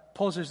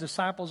pulls his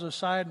disciples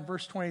aside in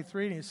verse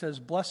 23, and he says,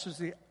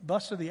 Blessed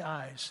are the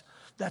eyes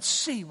that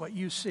see what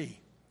you see.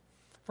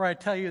 For I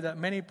tell you that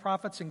many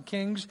prophets and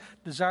kings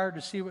desired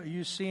to see what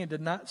you see and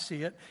did not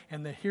see it,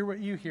 and to hear what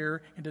you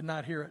hear and did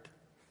not hear it.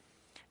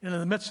 And in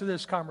the midst of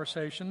this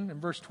conversation, in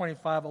verse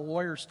 25, a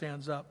lawyer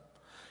stands up.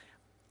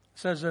 It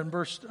says in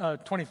verse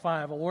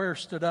 25, a lawyer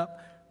stood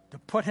up to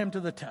put him to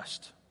the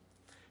test.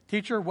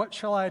 Teacher, what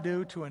shall I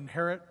do to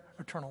inherit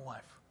eternal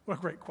life? What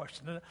a great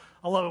question.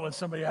 I love it when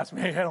somebody asks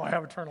me, hey, how do I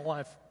have eternal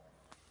life?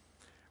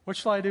 What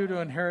shall I do to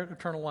inherit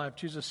eternal life?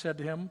 Jesus said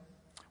to him,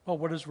 well,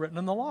 what is written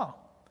in the law?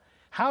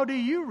 How do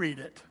you read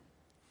it?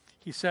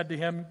 He said to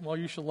him, well,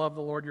 you shall love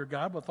the Lord your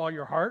God with all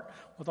your heart,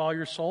 with all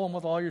your soul, and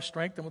with all your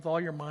strength, and with all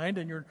your mind,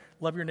 and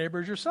love your neighbor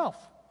as yourself.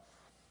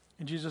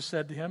 And Jesus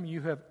said to him,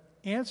 you have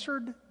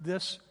answered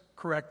this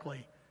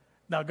correctly.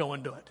 Now go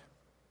and do it.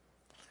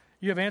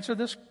 You have answered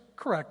this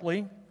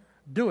correctly.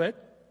 Do it,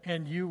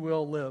 and you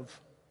will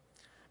live.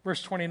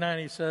 Verse 29,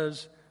 he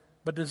says,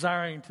 but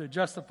desiring to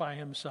justify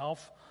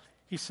himself,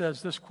 he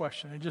says this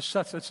question. It's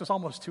just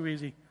almost too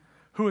easy.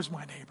 Who is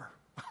my neighbor?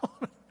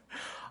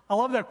 I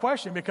love that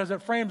question because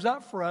it frames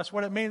up for us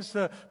what it means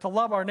to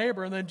love our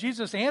neighbor. And then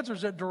Jesus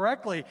answers it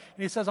directly.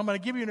 And he says, I'm going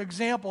to give you an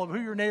example of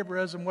who your neighbor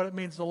is and what it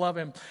means to love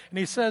him. And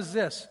he says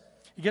this.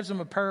 He gives him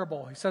a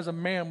parable. He says a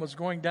man was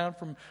going down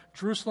from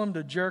Jerusalem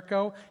to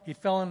Jericho. He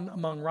fell in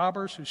among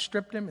robbers who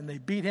stripped him, and they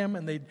beat him,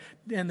 and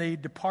they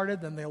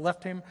departed, and they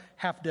left him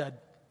half dead.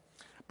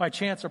 By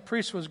chance, a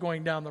priest was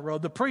going down the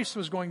road. The priest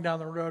was going down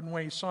the road, and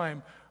when he saw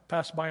him,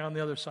 passed by on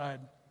the other side.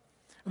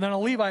 And then a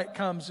Levite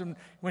comes, and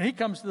when he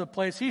comes to the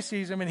place, he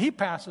sees him, and he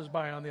passes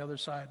by on the other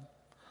side.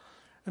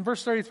 In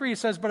verse 33, he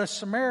says, but a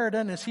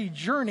Samaritan, as he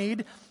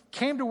journeyed,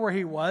 came to where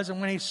he was,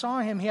 and when he saw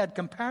him, he had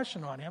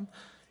compassion on him.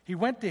 He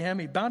went to him,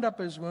 he bound up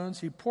his wounds,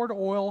 he poured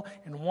oil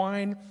and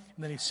wine,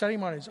 and then he set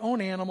him on his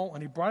own animal,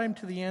 and he brought him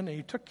to the inn, and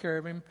he took care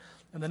of him.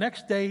 And the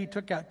next day he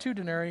took out 2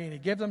 denarii, and he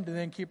gave them to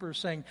the innkeeper,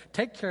 saying,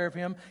 take care of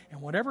him,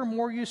 and whatever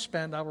more you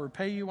spend, I will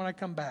repay you when I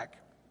come back.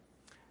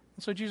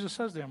 And so Jesus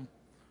says to him,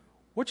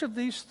 which of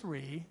these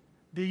 3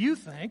 do you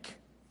think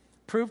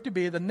proved to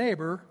be the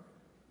neighbor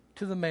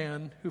to the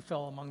man who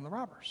fell among the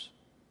robbers?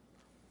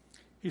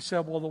 He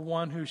said, well, the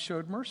one who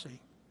showed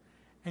mercy.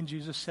 And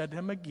Jesus said to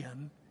him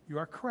again, you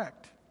are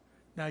correct.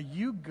 Now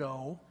you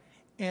go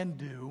and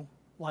do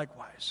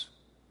likewise.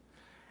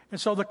 And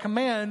so the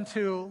command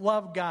to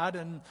love God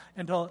and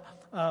to,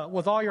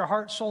 with all your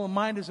heart, soul, and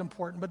mind is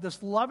important. But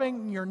this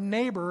loving your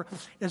neighbor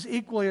is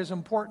equally as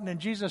important. And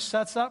Jesus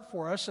sets up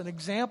for us an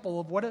example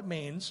of what it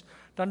means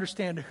to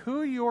understand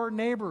who your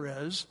neighbor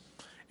is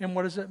and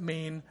what does it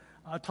mean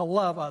to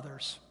love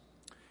others.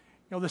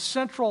 The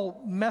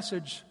central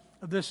message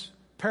of this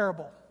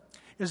parable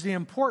is the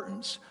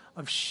importance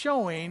of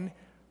showing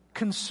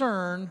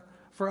concern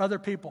for other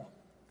people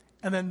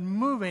and then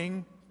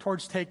moving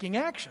towards taking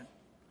action.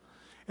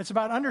 It's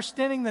about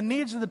understanding the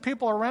needs of the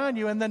people around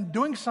you and then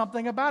doing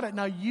something about it.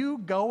 Now you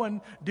go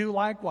and do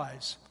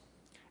likewise.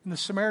 And the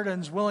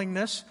Samaritan's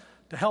willingness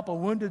to help a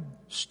wounded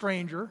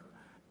stranger,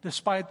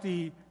 despite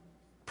the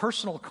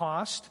personal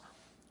cost,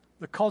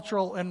 the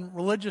cultural and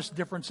religious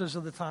differences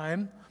of the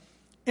time,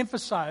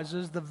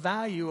 emphasizes the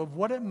value of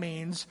what it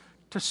means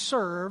to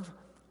serve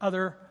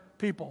other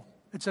people.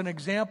 It's an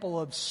example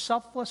of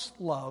selfless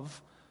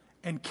love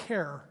and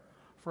care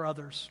for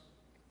others.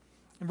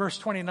 In verse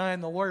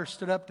 29, the lawyer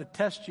stood up to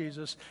test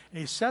Jesus, and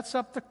he sets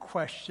up the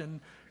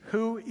question,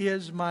 who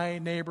is my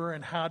neighbor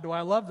and how do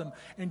I love them?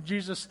 And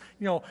Jesus,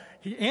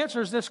 he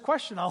answers this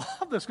question. I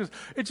love this because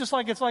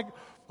it's like,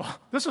 well,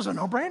 this is a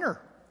no-brainer.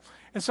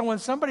 And so when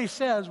somebody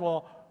says,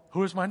 well,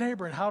 who is my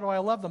neighbor and how do I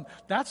love them?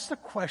 That's the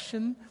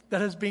question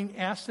that is being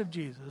asked of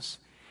Jesus.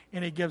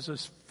 And he gives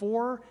us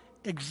 4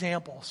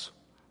 examples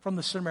from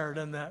the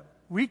Samaritan that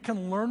we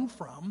can learn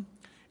from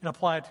and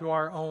apply to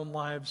our own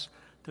lives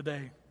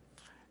today.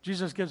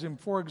 Jesus gives him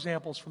 4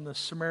 examples from the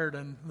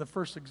Samaritan. The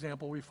first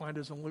example we find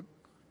is in Luke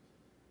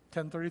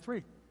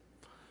 10:33.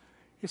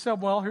 He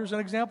said, well, here's an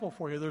example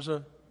for you. There's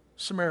a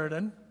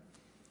Samaritan,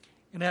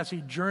 and as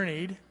he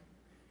journeyed,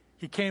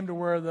 he came to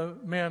where the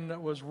man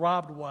that was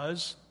robbed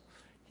was.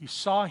 He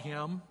saw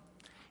him,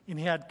 and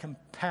he had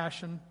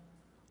compassion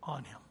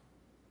on him.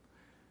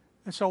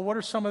 And so what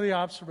are some of the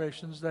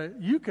observations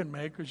that you can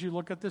make as you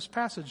look at this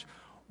passage?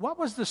 What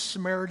was the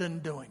Samaritan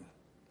doing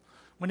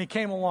when he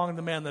came along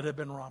the man that had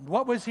been robbed?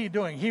 What was he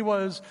doing? He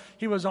was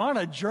on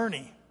a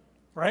journey,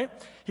 right?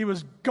 He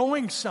was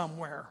going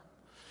somewhere.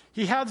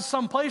 He had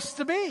some place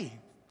to be.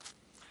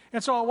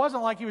 And so it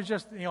wasn't like he was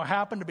just,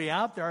 happened to be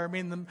out there. I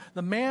mean,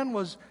 the man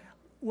was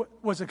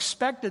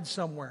expected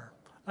somewhere.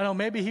 I know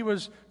maybe he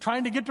was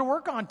trying to get to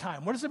work on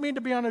time. What does it mean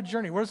to be on a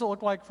journey? What does it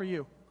look like for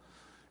you?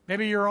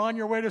 Maybe you're on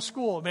your way to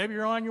school. Maybe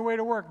you're on your way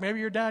to work. Maybe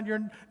you're down to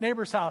your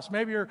neighbor's house.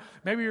 Maybe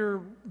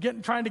you're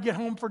trying to get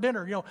home for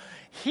dinner.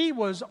 He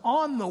was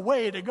on the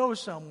way to go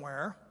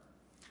somewhere.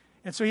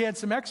 And so he had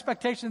some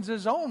expectations in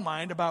his own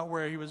mind about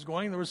where he was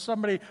going. There was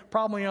somebody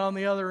probably on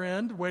the other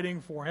end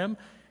waiting for him.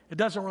 It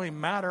doesn't really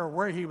matter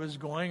where he was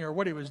going or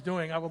what he was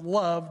doing. I would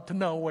love to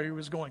know where he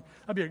was going.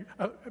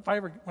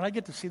 When I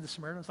get to see the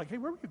Samaritans, like, hey,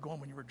 where were you going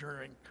when you were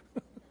journeying?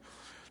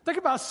 Think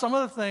about some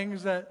of the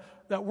things that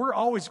we're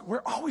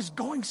always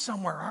going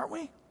somewhere, aren't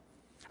we?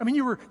 I mean,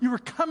 you were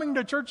coming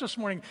to church this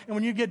morning, and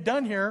when you get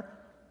done here,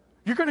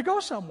 you're going to go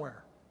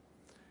somewhere.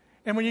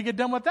 And when you get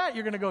done with that,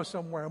 you're going to go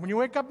somewhere. When you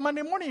wake up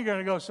Monday morning, you're going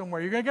to go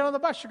somewhere. You're going to get on the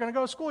bus. You're going to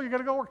go to school. You're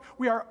going to go work.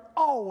 We are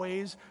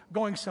always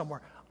going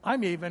somewhere.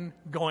 I'm even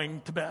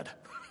going to bed.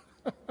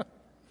 I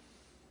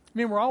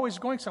mean, we're always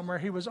going somewhere.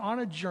 He was on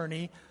a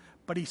journey,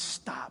 but he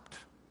stopped.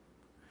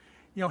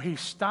 He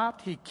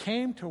stopped. He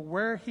came to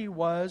where he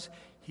was.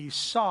 He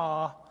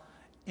saw,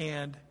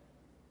 and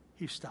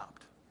he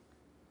stopped.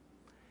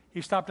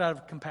 He stopped out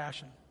of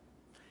compassion.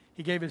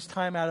 He gave his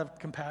time out of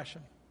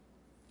compassion.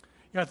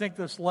 I think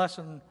this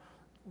lesson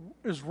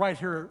is right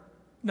here,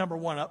 number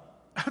one,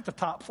 up at the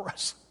top for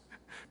us,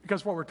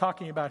 because what we're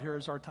talking about here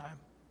is our time.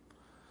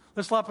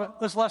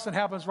 This lesson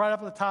happens right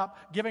up at the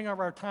top. Giving of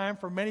our time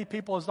for many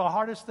people is the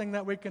hardest thing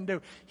that we can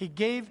do. He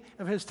gave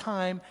of his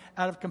time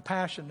out of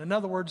compassion. In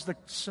other words, the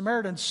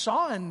Samaritan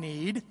saw a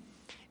need,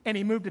 and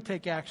he moved to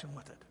take action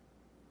with it.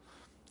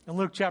 In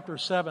Luke chapter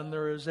 7,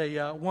 there is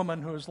a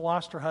woman who has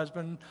lost her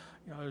husband.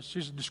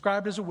 She's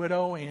described as a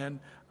widow,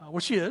 and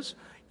she is,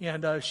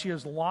 and she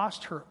has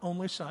lost her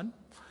only son.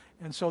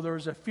 And so there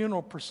is a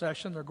funeral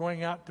procession. They're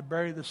going out to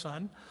bury the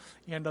son,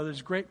 and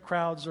there's great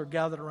crowds are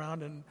gathered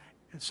around. And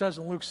it says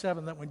in Luke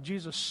 7 that when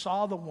Jesus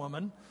saw the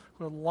woman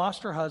who had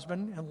lost her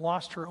husband and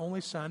lost her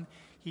only son,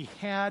 he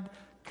had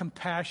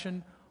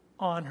compassion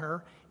on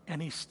her,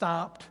 and he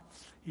stopped.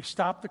 He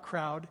stopped the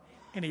crowd,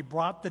 and he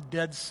brought the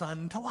dead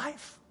son to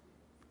life.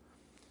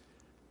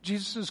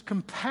 Jesus'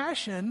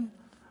 compassion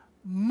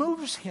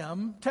moves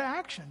him to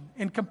action.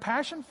 And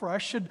compassion for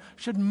us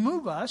should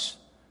move us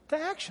to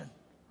action.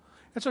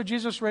 And so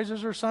Jesus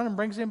raises her son and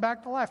brings him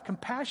back to life.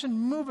 Compassion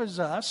moves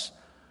us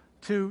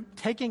to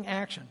taking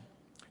action.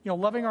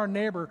 Loving our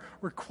neighbor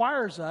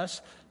requires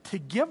us to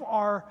give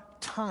our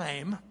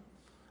time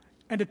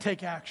and to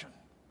take action.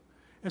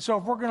 And so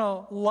if we're going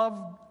to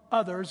love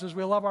others as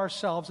we love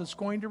ourselves, it's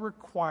going to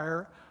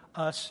require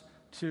us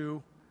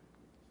to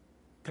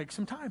take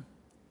some time.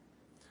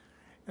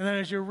 And then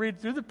as you read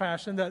through the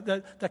passion,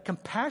 that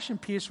compassion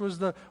piece was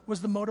the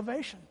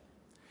motivation.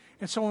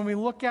 And so when we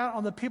look out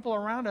on the people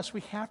around us,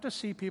 we have to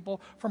see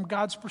people from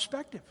God's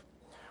perspective.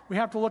 We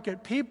have to look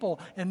at people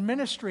and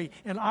ministry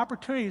and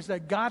opportunities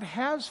that God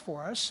has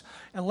for us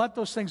and let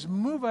those things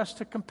move us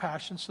to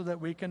compassion so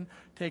that we can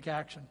take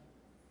action.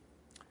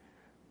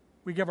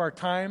 We give our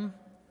time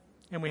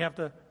and we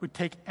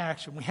take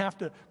action. We have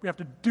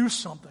to do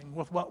something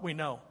with what we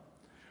know.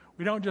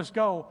 We don't just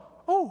go,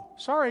 oh,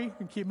 sorry,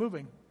 and keep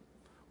moving.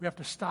 We have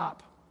to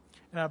stop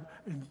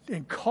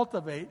and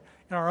cultivate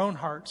in our own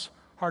hearts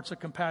of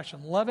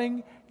compassion.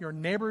 Loving your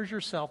neighbor as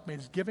yourself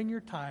means giving your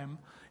time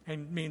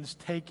and means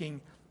taking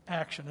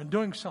action and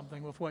doing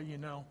something with what you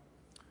know.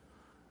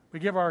 We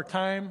give our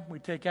time, we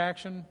take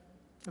action.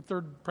 The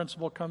third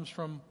principle comes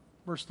from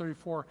verse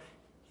 34.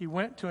 He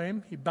went to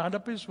him, he bound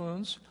up his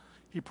wounds,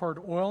 he poured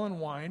oil and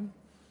wine,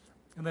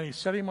 and then he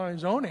set him on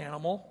his own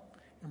animal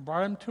and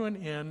brought him to an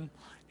inn,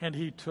 and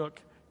he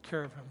took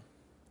care of him.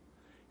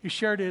 He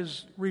shared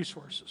his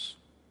resources.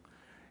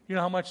 You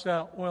know how much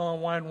that oil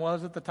and wine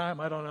was at the time?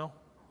 I don't know.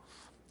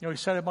 He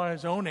set him on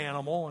his own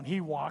animal, and he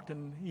walked,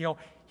 and,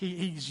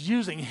 he's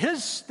using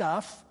his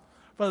stuff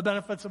for the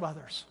benefits of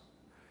others.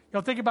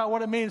 Think about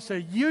what it means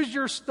to use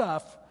your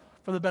stuff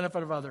for the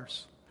benefit of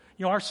others.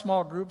 Our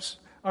small group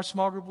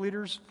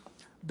leaders,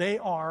 they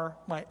are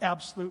my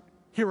absolute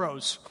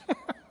heroes.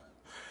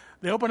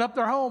 They open up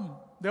their home.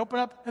 They open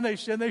up, and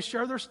they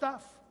share their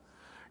stuff.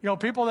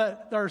 People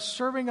that are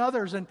serving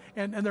others, and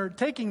they're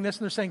taking this,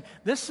 and they're saying,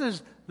 this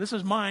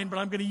is mine, but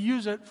I'm going to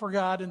use it for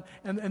God,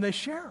 and they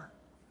share.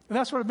 And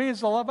that's what it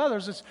means to love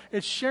others.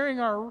 It's sharing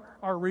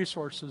our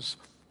resources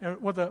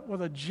with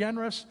a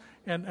generous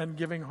and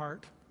giving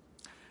heart.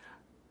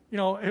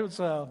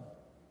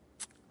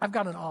 I've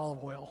got an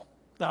olive oil.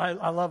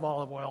 I love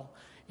olive oil.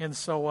 And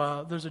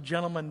so there's a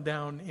gentleman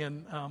down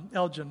in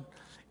Elgin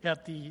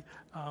at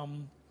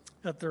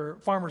their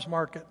farmer's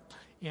market.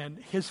 And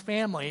his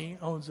family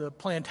owns a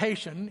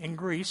plantation in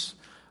Greece.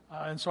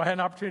 And so I had an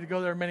opportunity to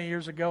go there many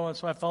years ago. And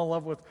so I fell in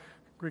love with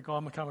Greek oil.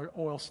 I'm kind of an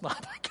oil snob,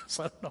 I guess.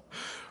 I don't know.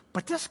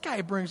 But this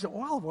guy brings the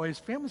olive oil. His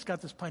family's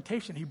got this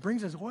plantation. He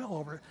brings his oil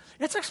over.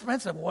 It's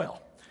expensive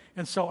oil.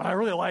 And I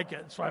really like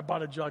it. So I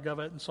bought a jug of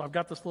it. And so I've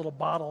got this little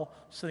bottle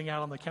sitting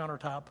out on the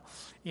countertop.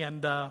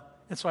 And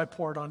so I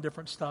pour it on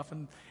different stuff.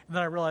 And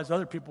then I realized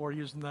other people were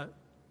using that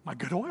my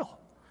good oil.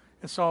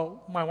 And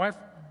so my wife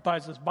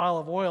buys this bottle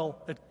of oil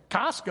at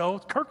Costco,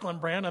 it's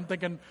Kirkland brand. I'm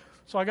thinking,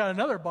 so I got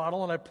another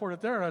bottle and I poured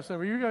it there and I said,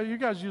 well, you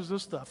guys use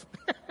this stuff.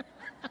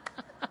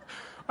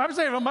 I'm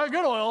saving my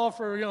good oil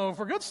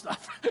for good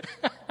stuff.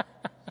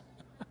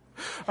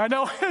 I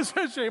know it's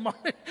a shame on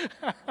me.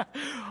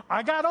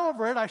 I got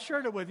over it. I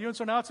shared it with you, and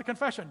so now it's a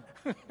confession.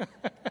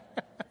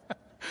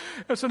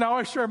 And so now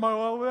I share my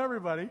oil with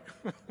everybody.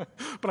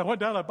 But I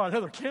went down and I bought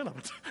another can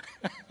of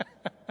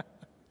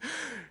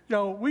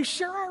it. We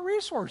share our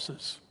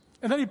resources.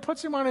 And then he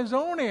puts him on his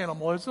own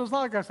animal. It's not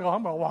like I say,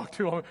 I'm going to walk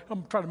too.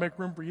 I'm trying to make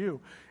room for you.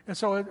 And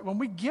so when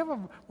we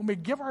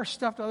give our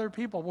stuff to other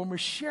people, when we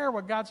share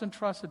what God's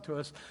entrusted to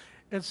us,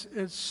 it's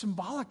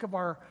symbolic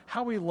of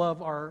how we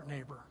love our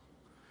neighbor.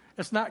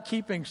 It's not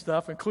keeping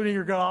stuff, including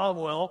your good olive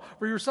oil,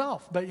 for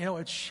yourself. But,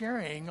 it's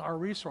sharing our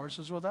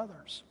resources with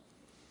others.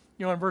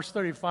 In verse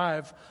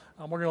 35,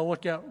 we're going to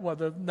look at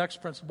the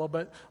next principle.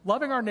 But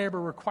loving our neighbor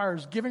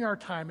requires giving our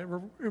time. It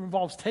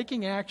involves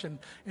taking action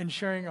and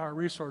sharing our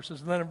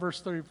resources. And then in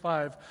verse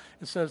 35,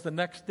 it says, the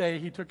next day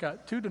he took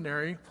out 2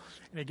 denarii,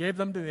 and he gave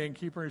them to the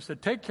innkeeper. He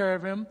said, take care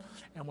of him,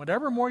 and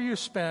whatever more you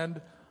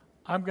spend,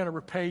 I'm going to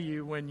repay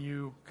you when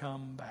you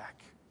come back.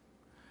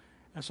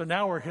 And so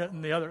now we're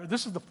hitting the other.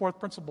 This is the 4th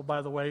principle,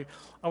 by the way.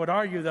 I would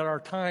argue that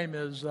our time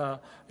is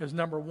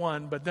number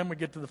 1, but then we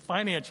get to the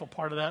financial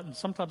part of that, and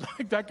sometimes I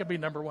think that could be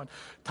number 1.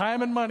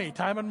 Time and money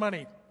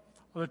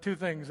are the 2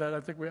 things that I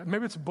think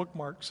maybe it's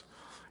bookmarks,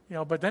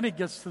 but then he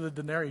gets to the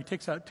denarii. He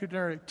takes out 2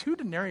 denarii. 2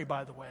 denarii,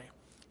 by the way,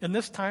 in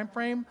this time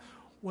frame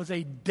was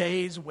a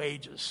day's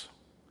wages.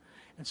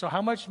 And so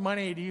how much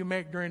money do you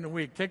make during the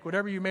week? Take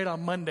whatever you made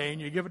on Monday and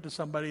you give it to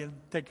somebody and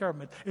take care of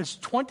them. It's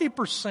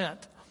 20%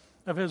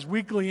 of his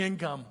weekly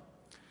income.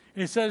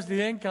 And he says to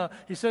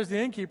the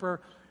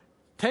innkeeper,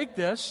 take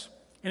this,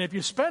 and if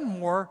you spend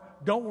more,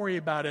 don't worry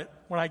about it.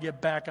 When I get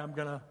back, I'm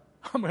gonna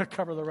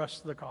cover the rest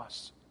of the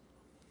costs.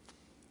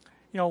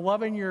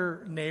 Loving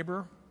your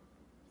neighbor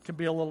can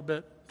be a little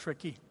bit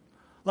tricky.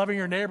 Loving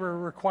your neighbor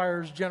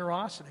requires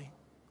generosity.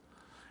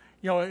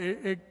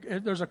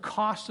 There's a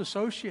cost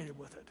associated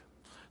with it.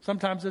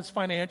 Sometimes it's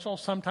financial,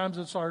 sometimes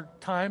it's our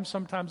time,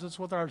 sometimes it's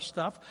with our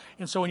stuff.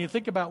 And so when you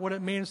think about what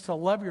it means to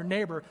love your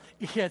neighbor,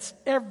 it hits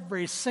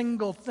every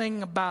single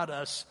thing about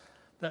us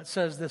that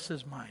says this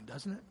is mine,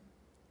 doesn't it?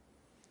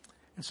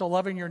 And so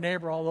loving your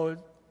neighbor, although it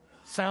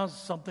sounds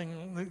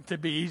something to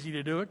be easy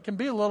to do, it can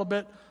be a little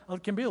bit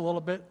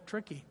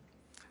tricky.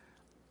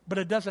 But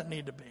it doesn't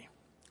need to be.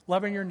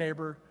 Loving your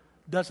neighbor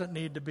doesn't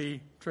need to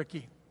be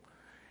tricky.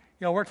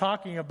 We're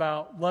talking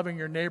about loving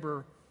your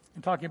neighbor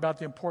and talking about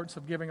the importance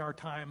of giving our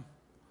time.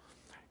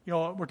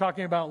 We're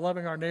talking about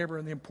loving our neighbor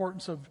and the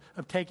importance of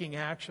taking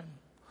action.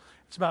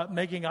 It's about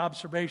making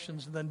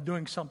observations and then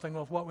doing something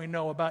with what we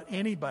know about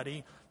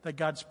anybody that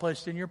God's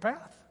placed in your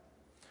path.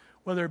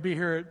 Whether it be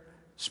here at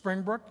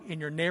Springbrook, in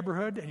your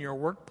neighborhood, in your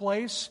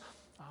workplace.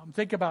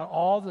 Think about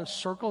all the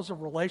circles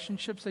of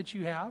relationships that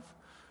you have.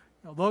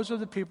 Those are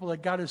the people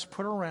that God has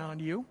put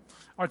around you.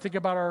 Or think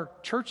about our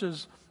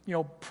church's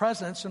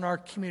presence in our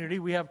community.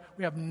 We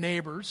have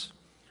neighbors.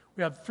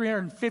 We have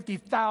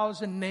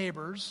 350,000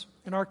 neighbors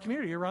in our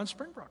community around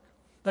Springbrook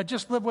that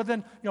just live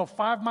within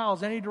 5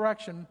 miles any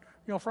direction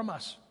from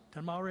us,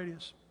 10-mile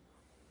radius.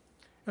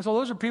 And so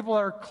those are people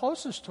that are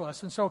closest to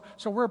us. And so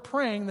we're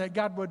praying that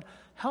God would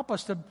help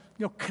us to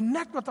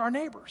connect with our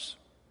neighbors.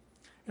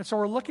 And so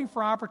we're looking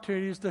for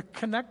opportunities to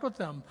connect with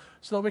them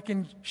so that we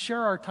can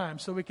share our time,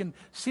 so we can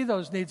see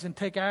those needs and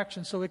take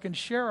action, so we can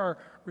share our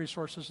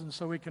resources, and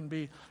so we can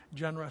be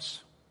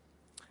generous.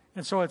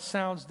 And so it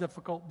sounds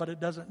difficult, but it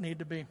doesn't need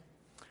to be.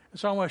 And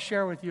so I want to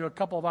share with you a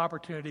couple of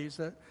opportunities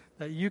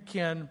that you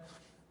can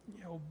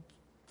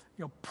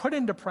put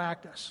into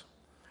practice.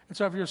 And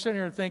so if you're sitting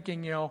here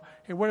thinking,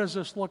 hey, what does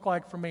this look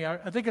like for me?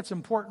 I think it's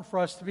important for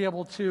us to be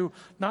able to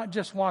not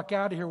just walk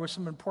out of here with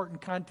some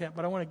important content,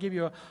 but I want to give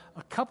you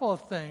a couple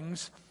of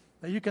things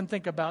that you can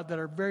think about that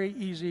are very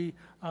easy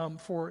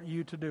for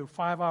you to do.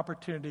 5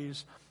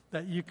 opportunities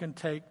that you can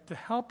take to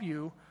help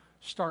you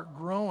start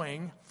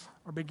growing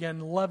or begin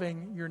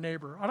loving your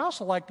neighbor. I'd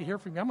also like to hear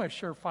from you. I'm going to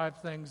share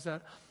 5 things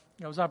that,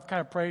 as I've kind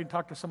of prayed and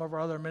talked to some of our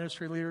other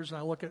ministry leaders, and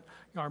I look at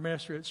our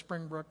ministry at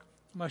Springbrook,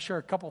 I'm going to share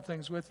a couple of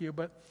things with you.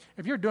 But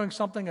if you're doing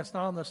something that's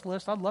not on this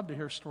list, I'd love to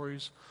hear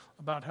stories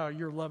about how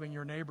you're loving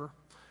your neighbor.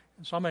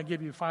 And so I'm going to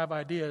give you 5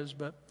 ideas,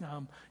 but you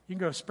can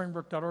go to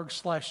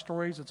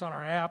springbrook.org/stories. It's on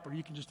our app, or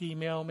you can just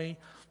email me.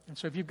 And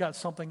so if you've got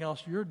something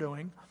else you're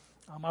doing,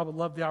 I would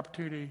love the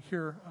opportunity to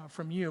hear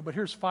from you. But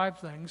here's 5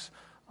 things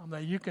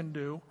that you can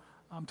do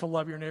to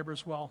love your neighbor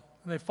as well.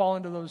 And they fall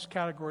into those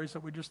categories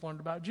that we just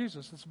learned about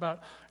Jesus. It's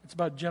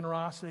about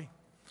generosity.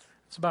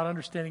 It's about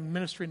understanding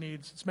ministry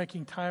needs. It's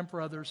making time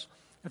for others.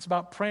 It's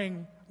about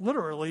praying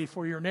literally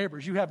for your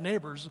neighbors. You have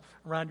neighbors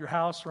around your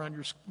house, around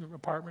your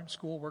apartment,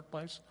 school,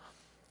 workplace.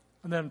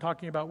 And then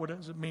talking about what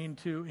does it mean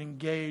to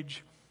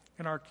engage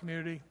in our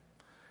community.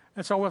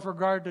 And so with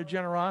regard to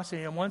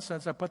generosity, in one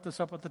sense, I put this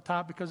up at the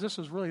top because this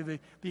is really the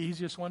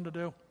easiest one to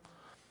do.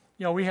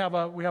 We have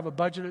a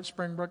budget at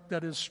Springbrook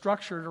that is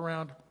structured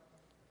around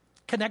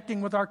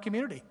connecting with our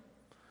community.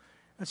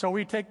 And so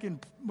we take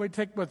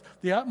with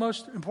the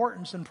utmost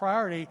importance and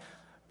priority,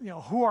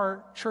 who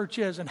our church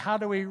is and how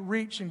do we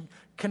reach and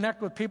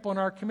connect with people in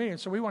our community. And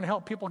so we want to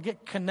help people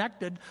get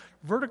connected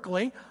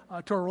vertically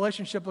to a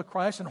relationship with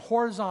Christ and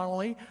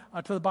horizontally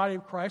to the body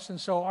of Christ. And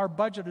so our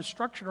budget is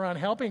structured around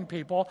helping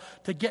people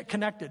to get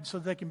connected so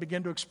that they can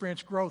begin to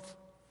experience growth.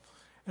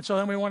 And so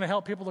then we want to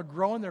help people to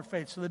grow in their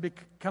faith so they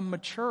become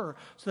mature,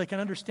 so they can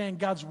understand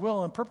God's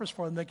will and purpose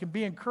for them. They can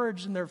be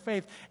encouraged in their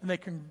faith, and they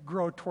can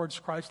grow towards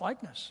Christ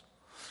likeness.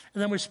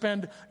 And then we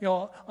spend,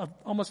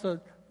 almost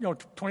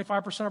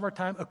 25% of our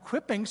time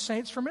equipping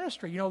saints for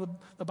ministry.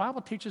 The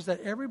Bible teaches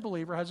that every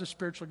believer has a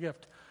spiritual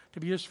gift to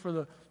be used for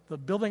the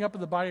building up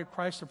of the body of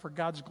Christ and for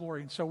God's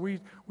glory. And so we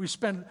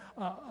spend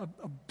a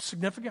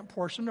significant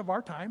portion of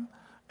our time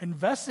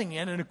investing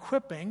in and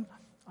equipping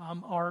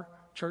our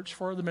church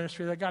for the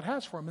ministry that God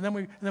has for them.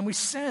 And then we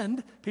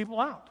send people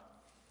out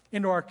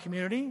into our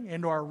community,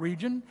 into our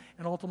region,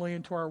 and ultimately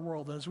into our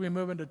world. And as we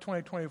move into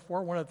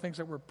 2024, one of the things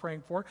that we're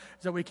praying for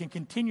is that we can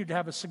continue to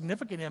have a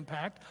significant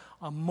impact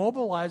on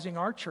mobilizing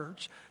our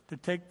church to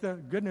take the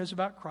good news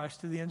about Christ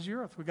to the ends of the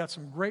earth. We've got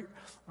some great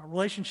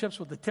relationships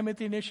with the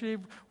Timothy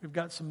Initiative. We've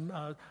got some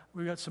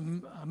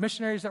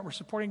missionaries that we're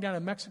supporting down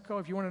in Mexico.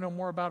 If you want to know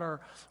more about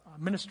our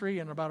ministry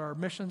and about our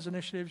missions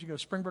initiatives, you go to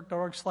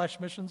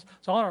springbrook.org/missions.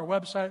 It's on our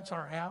website. It's on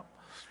our app.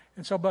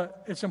 And so,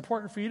 but it's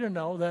important for you to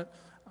know that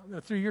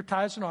through your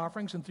tithes and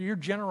offerings and through your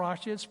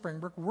generosity at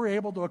Springbrook, we're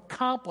able to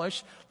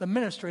accomplish the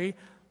ministry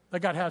that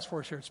God has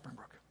for us here at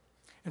Springbrook.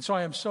 And so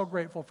I am so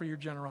grateful for your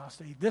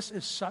generosity. This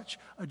is such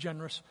a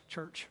generous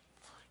church.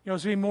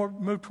 As we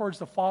move towards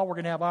the fall, we're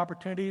going to have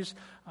opportunities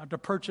to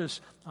purchase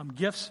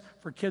gifts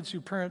for kids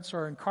whose parents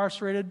are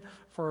incarcerated,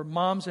 for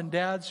moms and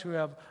dads who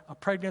have a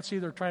pregnancy.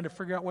 They're trying to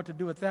figure out what to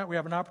do with that. We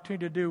have an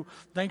opportunity to do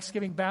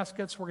Thanksgiving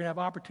baskets. We're going to have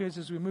opportunities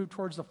as we move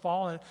towards the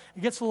fall. And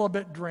it gets a little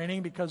bit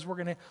draining because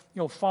we're going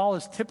to, fall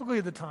is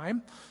typically the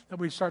time that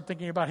we start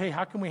thinking about, hey,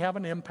 how can we have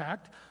an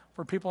impact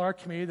for people in our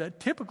community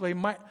that typically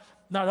might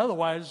not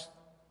otherwise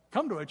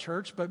come to a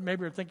church, but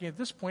maybe are thinking at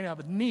this point have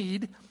a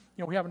need.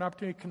 We have an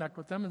opportunity to connect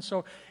with them. And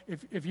so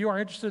if you are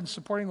interested in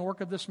supporting the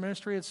work of this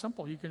ministry, it's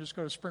simple. You can just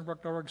go to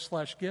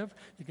springbrook.org/give.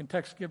 You can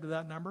text give to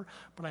that number.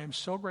 But I am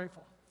so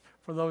grateful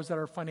for those that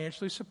are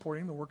financially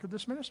supporting the work of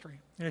this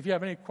ministry. And if you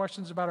have any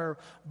questions about our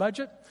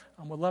budget,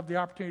 we'd love the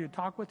opportunity to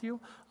talk with you.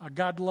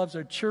 God loves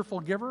a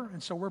cheerful giver.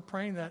 And so we're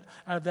praying that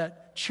out of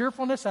that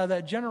cheerfulness, out of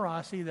that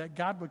generosity, that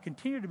God would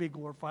continue to be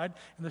glorified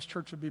and this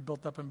church would be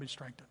built up and be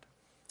strengthened.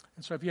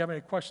 And so if you have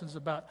any questions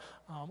about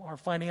our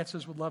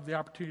finances, we'd love the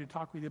opportunity to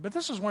talk with you. But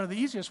this is one of the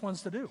easiest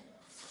ones to do.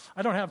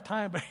 I don't have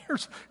time, but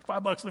here's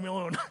 $5, leave me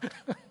alone.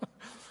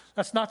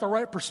 That's not the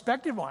right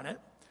perspective on it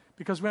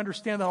because we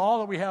understand that all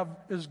that we have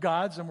is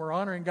God's and we're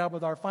honoring God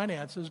with our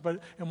finances.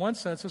 But in one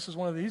sense, this is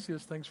one of the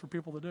easiest things for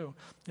people to do.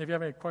 If you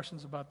have any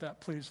questions about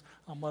that, please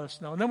let us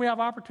know. And then we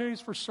have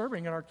opportunities for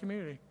serving in our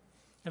community,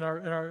 in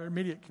our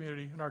immediate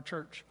community, in our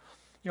church.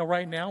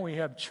 Right now we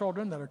have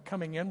children that are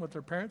coming in with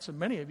their parents, and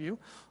many of you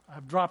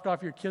have dropped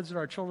off your kids at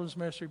our children's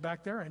ministry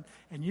back there,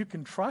 and you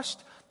can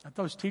trust that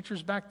those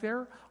teachers back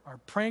there are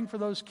praying for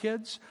those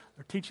kids.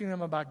 They're teaching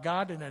them about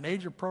God in an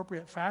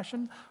age-appropriate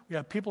fashion. We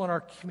have people in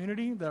our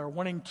community that are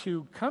wanting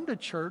to come to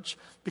church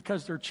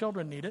because their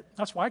children need it.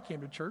 That's why I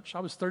came to church. I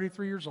was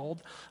 33 years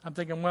old. I'm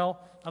thinking, well,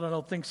 I don't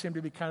know, things seem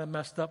to be kind of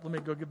messed up. Let me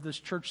go give this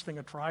church thing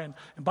a try. And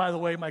by the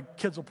way, my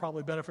kids will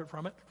probably benefit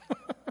from it.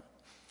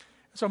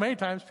 So many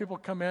times people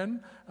come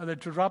in to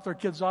drop their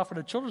kids off at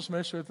a children's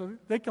ministry so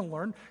they can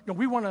learn.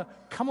 We want to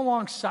come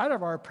alongside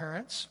of our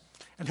parents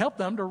and help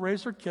them to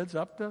raise their kids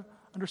up to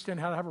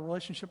understand how to have a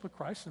relationship with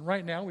Christ. And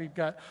right now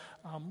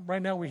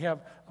we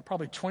have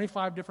probably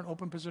 25 different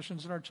open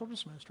positions in our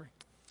children's ministry.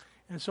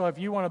 And so if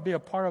you want to be a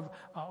part of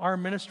our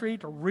ministry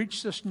to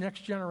reach this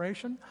next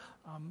generation,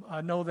 I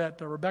know that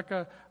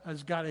Rebecca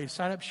has got a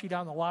sign-up sheet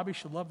out in the lobby.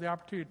 She'd love the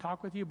opportunity to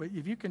talk with you. But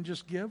if you can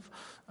just give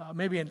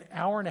maybe an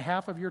hour and a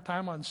half of your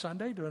time on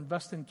Sunday to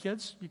invest in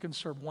kids, you can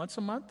serve once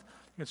a month.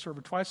 You can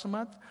serve twice a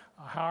month,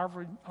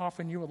 however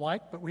often you would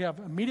like. But we have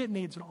immediate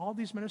needs in all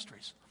these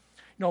ministries.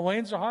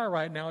 Lane Zahara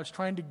right now is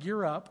trying to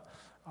gear up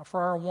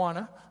for our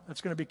Awana that's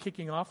going to be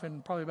kicking off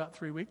in probably about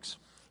 3 weeks.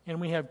 And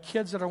we have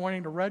kids that are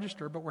wanting to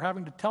register, but we're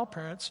having to tell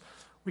parents,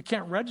 we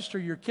can't register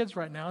your kids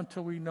right now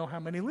until we know how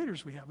many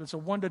leaders we have. It's a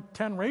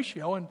 1-to-10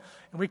 ratio, and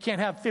we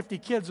can't have 50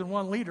 kids and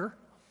one leader.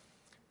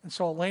 And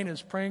so Elaine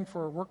is praying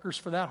for workers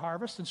for that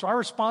harvest. And so our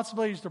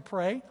responsibility is to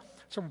pray.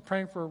 So we're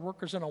praying for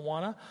workers in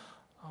Awana.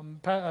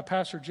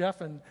 Pastor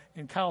Jeff and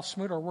Kyle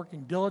Smoot are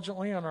working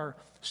diligently on our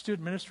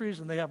student ministries,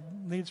 and they have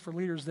needs for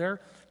leaders there.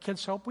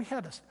 Kids Hope, we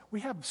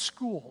have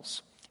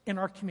schools in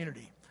our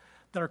community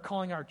that are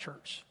calling our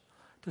church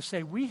to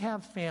say, we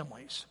have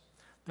families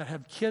that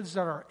have kids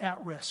that are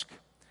at risk.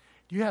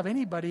 Do you have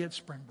anybody at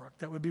Springbrook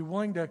that would be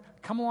willing to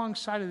come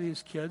alongside of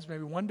these kids,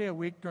 maybe one day a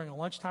week during a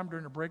lunchtime,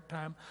 during a break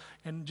time,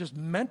 and just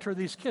mentor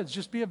these kids,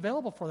 just be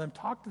available for them,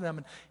 talk to them,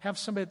 and have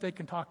somebody that they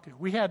can talk to?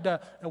 We had,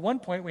 at one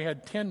point, we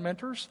had 10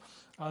 mentors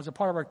as a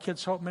part of our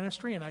Kids Hope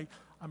ministry, and I'm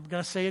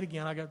going to say it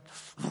again. I got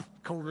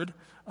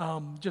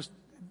COVID just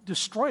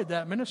destroyed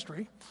that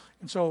ministry.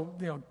 And so,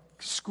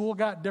 school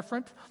got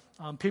different.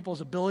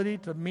 People's ability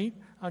to meet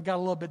got a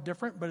little bit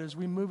different. But as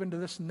we move into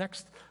this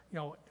next,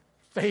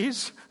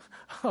 phase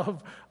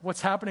of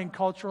what's happening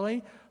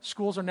culturally,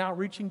 schools are now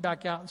reaching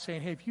back out and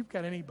saying, hey, if you've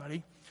got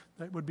anybody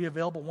that would be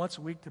available once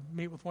a week to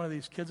meet with one of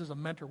these kids as a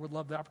mentor, would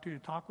love the opportunity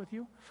to talk with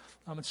you.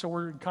 And so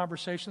we're in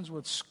conversations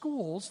with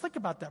schools. Think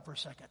about that for a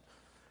second.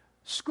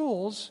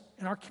 Schools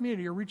in our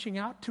community are reaching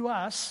out to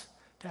us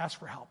to ask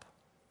for help.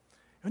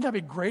 Wouldn't that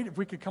be great if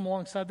we could come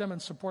alongside them and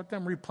support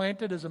them?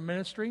 Replanted as a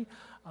ministry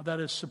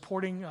that is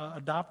supporting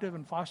adoptive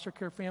and foster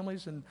care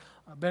families. And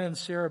Ben and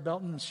Sarah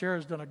Belton, and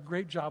Sarah's done a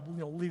great job,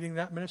 leading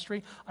that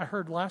ministry. I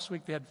heard last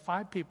week they had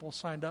 5 people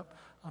signed up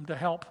to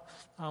help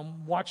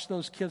watch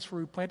those kids for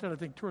Replanted. I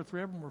think 2 or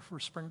 3 of them were for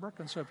Springbrook.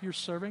 And so if you're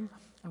serving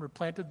and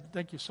Replanted,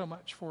 thank you so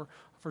much for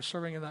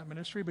serving in that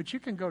ministry. But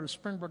you can go to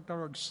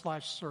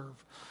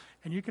springbrook.org/serve,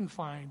 and you can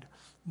find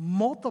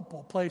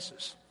multiple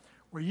places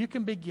where you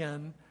can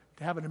begin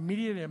to have an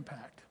immediate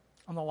impact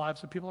on the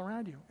lives of people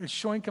around you. It's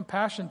showing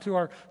compassion to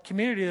our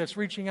community that's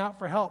reaching out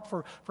for help,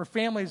 for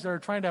families that are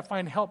trying to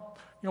find help,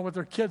 with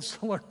their kids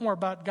to learn more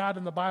about God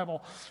and the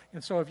Bible.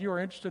 And so if you are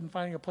interested in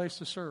finding a place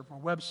to serve, our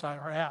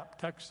website, our app,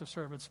 Text to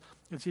Serve,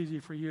 it's easy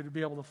for you to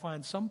be able to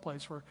find some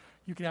place where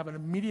you can have an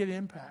immediate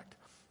impact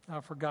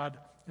for God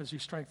as He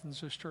strengthens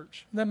His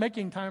church. And then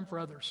making time for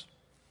others.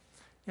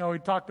 We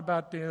talked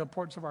about the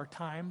importance of our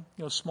time,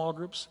 small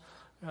groups.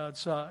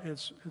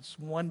 It's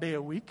one day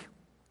a week.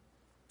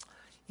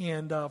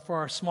 And for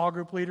our small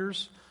group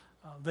leaders,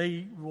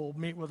 they will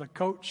meet with a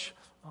coach.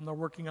 They're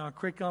working on a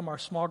curriculum. Our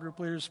small group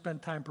leaders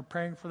spend time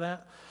preparing for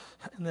that.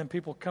 And then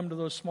people come to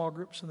those small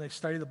groups and they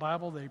study the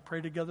Bible. They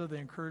pray together. They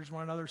encourage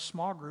one another.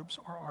 Small groups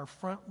are our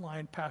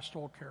frontline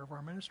pastoral care of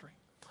our ministry.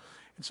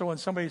 And so when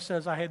somebody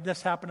says, I had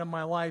this happen in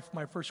my life,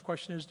 my first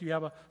question is, do you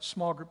have a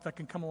small group that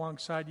can come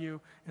alongside you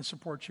and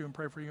support you and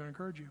pray for you and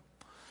encourage you?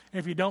 And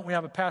if you don't, we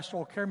have a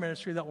pastoral care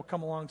ministry that will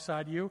come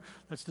alongside you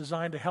that's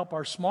designed to help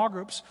our small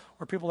groups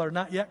or people that are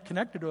not yet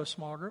connected to a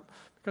small group,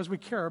 because we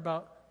care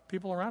about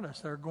people around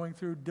us that are going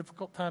through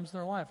difficult times in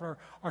their life.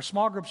 Our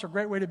small groups are a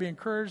great way to be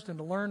encouraged and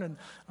to learn. And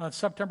on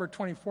September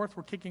 24th,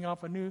 we're kicking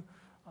off a new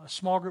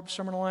small group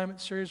sermon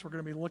alignment series. We're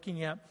going to be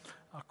looking at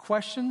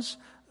questions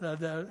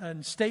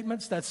and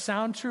statements that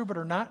sound true but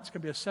are not. It's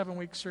going to be a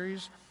 7-week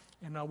series.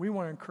 And we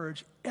want to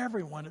encourage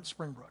everyone at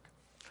Springbrook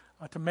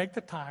to make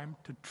the time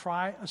to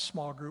try a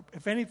small group,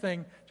 if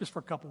anything, just for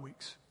a couple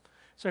weeks.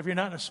 So if you're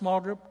not in a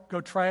small group,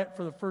 go try it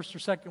for the first or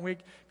second week.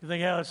 If you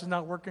think, this is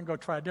not working, go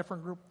try a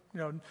different group.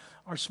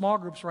 Our small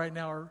groups right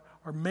now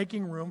are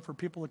making room for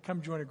people to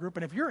come join a group.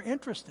 And if you're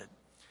interested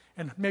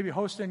in maybe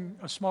hosting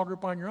a small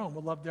group on your own,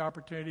 we'd love the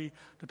opportunity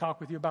to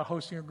talk with you about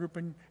hosting a group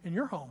in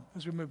your home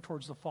as we move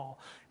towards the fall.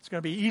 It's going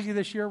to be easy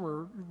this year.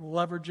 We're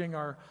leveraging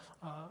our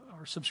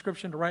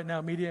subscription to Right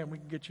Now Media, and we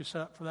can get you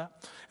set up for that.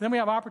 And then we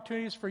have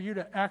opportunities for you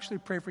to actually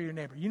pray for your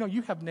neighbor.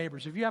 You have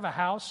neighbors. If you have a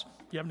house,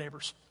 you have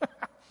neighbors.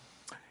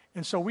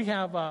 And so we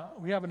have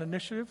an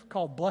initiative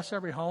called Bless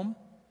Every Home.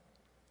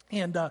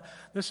 And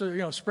this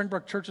is,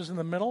 Springbrook Church is in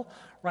the middle.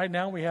 Right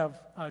now we have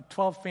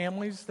 12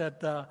 families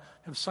that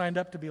have signed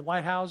up to be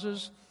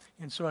lighthouses.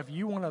 And so if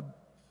you want to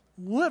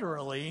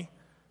literally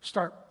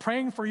start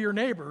praying for your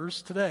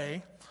neighbors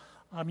today,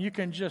 you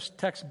can just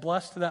text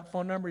BLESS to that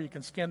phone number. You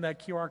can scan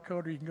that QR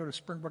code, or you can go to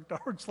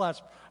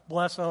springbrook.org/bless.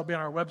 That'll be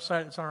on our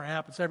website. It's on our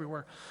app. It's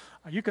everywhere.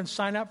 You can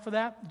sign up for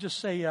that. Just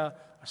say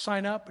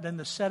sign up, and in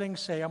the settings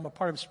say I'm a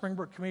part of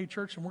Springbrook Community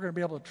Church, and we're going to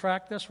be able to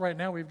track this. Right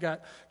now we've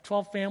got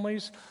 12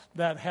 families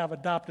that have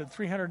adopted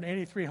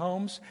 383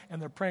 homes,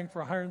 and they're praying for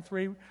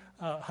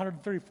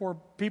 134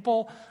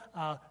 people.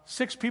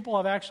 6 people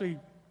have actually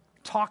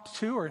talked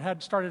to or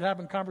had started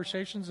having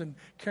conversations and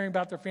caring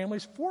about their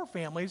families. 4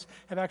 families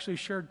have actually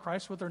shared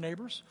Christ with their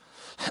neighbors.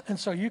 And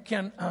so you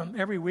can,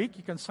 every week,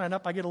 you can sign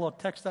up. I get a little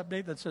text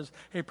update that says,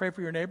 hey, pray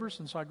for your neighbors.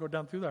 And so I go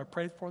down through there, I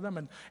pray for them.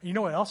 And you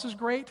know what else is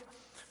great?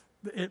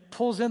 It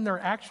pulls in their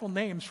actual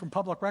names from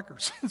public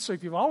records. And so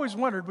if you've always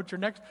wondered what your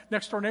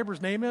next door neighbor's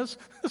name is,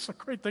 it's a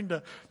great thing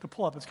to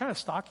pull up. It's kind of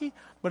stocky,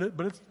 but at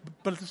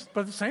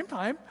the same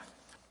time,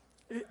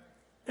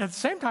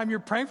 you're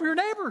praying for your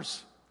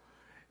neighbors.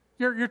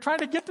 You're trying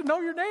to get to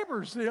know your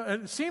neighbors.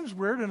 It seems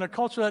weird in a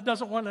culture that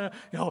doesn't want to,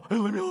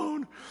 leave me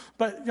alone.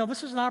 But,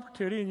 this is an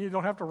opportunity, and you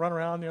don't have to run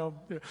around,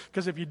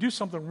 because if you do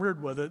something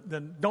weird with it,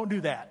 then don't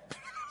do that.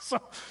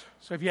 So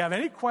if you have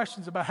any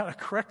questions about how to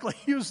correctly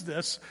use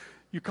this,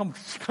 you come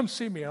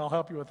see me, and I'll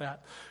help you with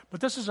that.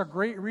 But this is a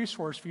great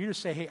resource for you to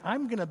say, hey,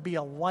 I'm going to be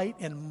a light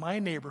in my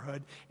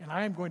neighborhood, and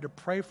I am going to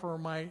pray for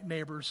my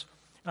neighbors.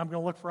 And I'm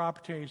going to look for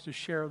opportunities to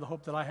share the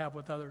hope that I have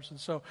with others. And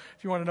so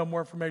if you want to know more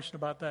information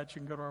about that,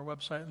 you can go to our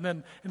website. And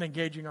then in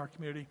engaging our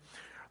community.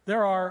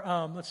 There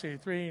are,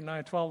 3,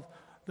 9, 12.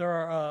 There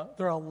are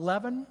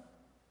 11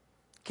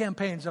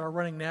 campaigns that are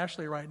running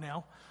nationally right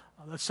now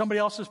that somebody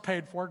else has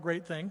paid for.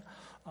 Great thing.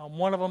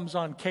 One of them is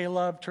on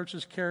K-Love,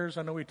 Churches Cares.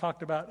 I know we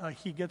talked about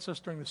He Gets Us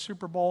during the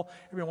Super Bowl.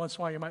 Every once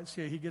in a while you might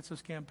see a He Gets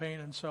Us campaign.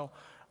 And so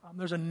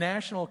There's a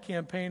national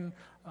campaign,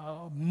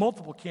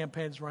 multiple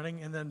campaigns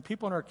running, and then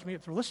people in our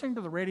community, if they're listening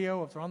to the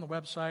radio, if they're on the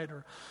website,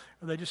 or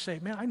they just say,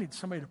 man, I need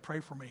somebody to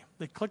pray for me.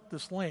 They click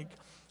this link,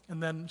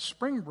 and then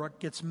Springbrook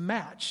gets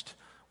matched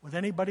with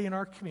anybody in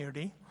our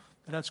community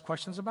that has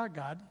questions about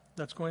God,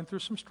 that's going through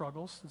some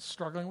struggles, that's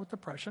struggling with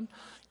depression.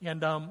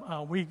 And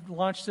we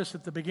launched this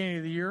at the beginning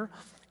of the year,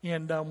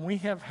 and we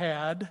have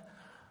had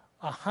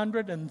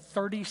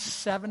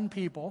 137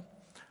 people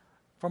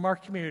from our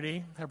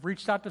community have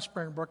reached out to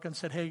Springbrook and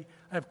said, hey,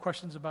 I have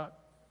questions about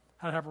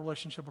how to have a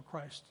relationship with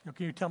Christ.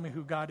 Can you tell me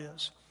who God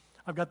is?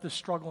 I've got this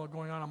struggle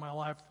going on in my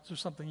life. Is there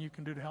something you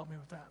can do to help me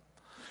with that?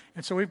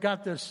 And so we've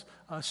got this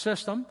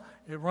system.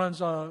 It runs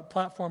a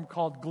platform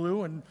called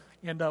Glue, and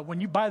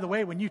when you, by the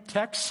way, when you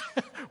text,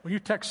 when you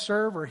text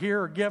serve or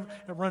hear or give,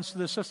 it runs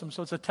through this system.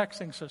 So it's a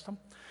texting system.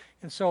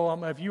 And so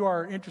if you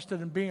are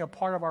interested in being a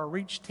part of our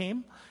reach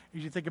team,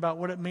 as you think about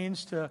what it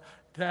means to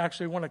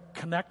actually want to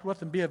connect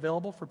with and be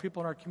available for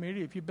people in our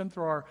community, if you've been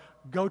through our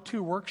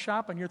go-to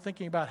workshop and you're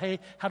thinking about, hey,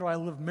 how do I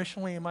live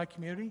missionally in my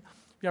community?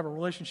 If you have a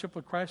relationship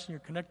with Christ and you're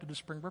connected to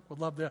Springbrook, we'd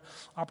love the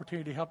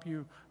opportunity to help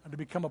you to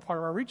become a part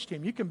of our reach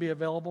team. You can be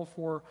available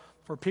for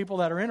people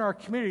that are in our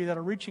community that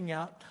are reaching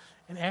out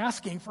and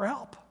asking for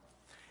help.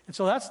 And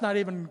so that's not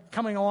even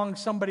coming along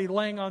somebody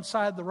laying on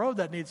side the road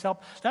that needs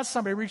help. That's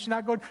somebody reaching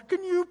out going,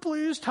 can you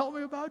please tell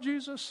me about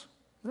Jesus?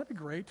 That'd be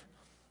great.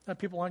 That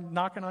people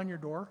knocking on your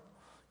door,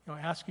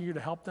 asking you to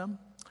help them.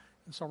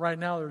 And so right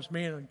now there's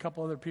me and a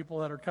couple other people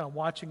that are kind of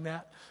watching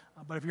that.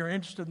 But if you're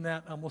interested in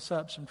that, we'll set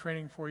up some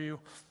training for you.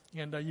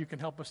 And you can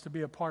help us to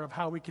be a part of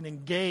how we can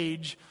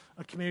engage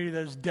a community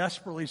that is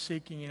desperately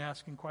seeking and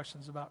asking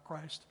questions about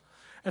Christ.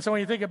 And so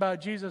when you think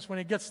about Jesus, when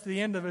he gets to the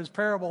end of his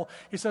parable,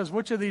 he says,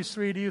 which of these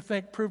three do you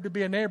think proved to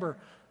be a neighbor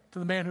to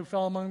the man who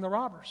fell among the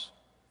robbers?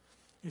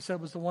 He said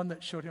it was the one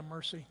that showed him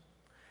mercy.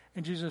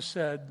 And Jesus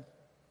said,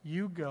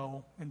 you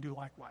go and do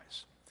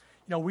likewise.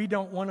 We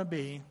don't want to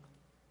be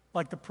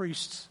like the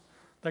priests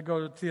that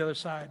go to the other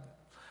side.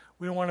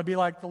 We don't want to be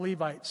like the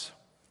Levites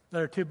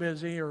that are too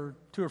busy or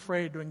too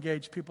afraid to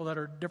engage people that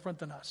are different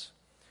than us.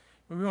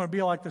 We want to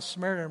be like the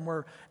Samaritan.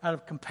 We're out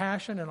of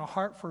compassion and a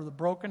heart for the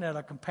broken, out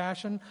of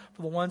compassion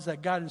for the ones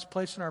that God has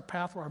placed in our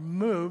path, we're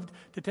moved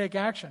to take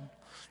action.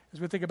 As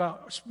we think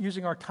about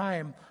using our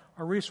time,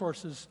 our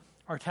resources,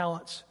 our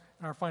talents,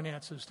 and our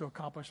finances to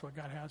accomplish what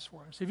God has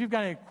for us. If you've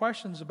got any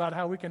questions about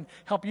how we can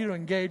help you to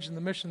engage in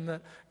the mission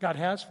that God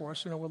has for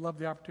us, we'd love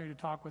the opportunity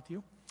to talk with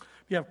you.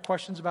 If you have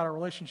questions about our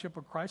relationship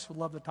with Christ, we'd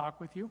love to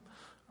talk with you.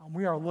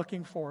 We are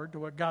looking forward to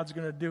what God's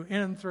going to do in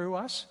and through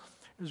us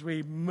as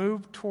we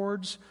move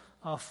towards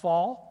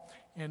fall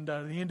and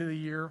the end of the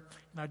year.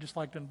 And I'd just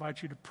like to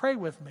invite you to pray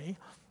with me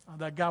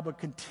that God would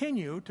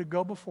continue to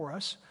go before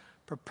us,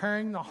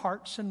 preparing the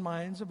hearts and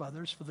minds of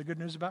others for the good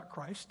news about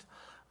Christ,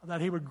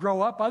 that he would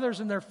grow up others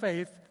in their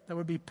faith that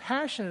would be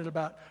passionate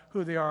about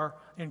who they are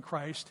in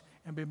Christ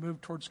and be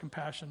moved towards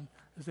compassion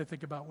as they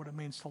think about what it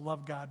means to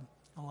love God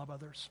and love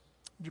others.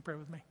 Would you pray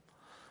with me?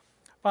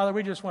 Father,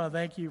 we just want to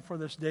thank you for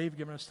this day you've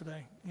given us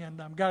today. And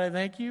God, I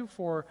thank you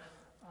for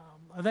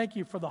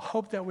the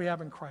hope that we have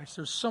in Christ.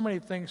 There's so many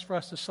things for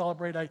us to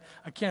celebrate. I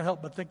can't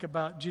help but think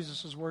about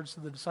Jesus' words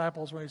to the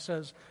disciples when he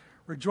says,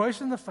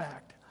 rejoice in the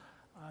fact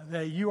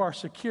that you are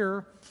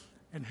secure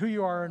in who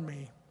you are in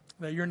me,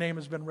 that your name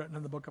has been written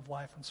in the book of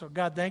life. And so,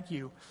 God, thank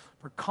you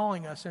for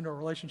calling us into a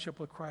relationship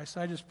with Christ.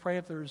 And I just pray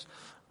if there's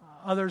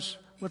others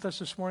with us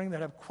this morning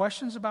that have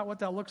questions about what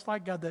that looks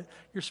like, God, that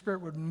your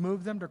Spirit would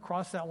move them to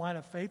cross that line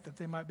of faith, that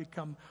they might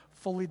become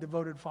fully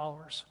devoted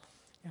followers.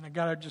 And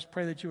God, I just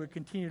pray that you would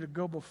continue to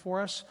go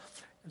before us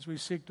as we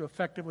seek to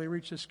effectively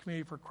reach this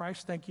community for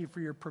Christ. Thank you for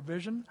your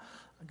provision.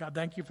 God,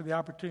 thank you for the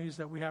opportunities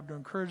that we have to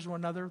encourage one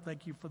another.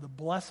 Thank you for the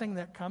blessing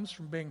that comes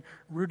from being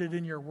rooted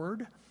in your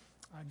word.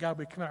 God,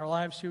 we commit our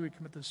lives to you. We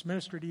commit this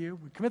ministry to you.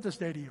 We commit this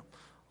day to you.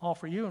 All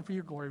for you and for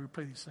your glory. We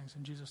pray these things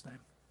in Jesus' name.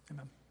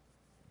 Amen.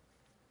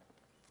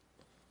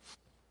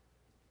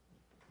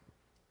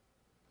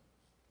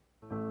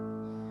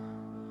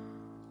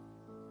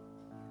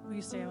 Will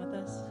you stand with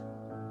us?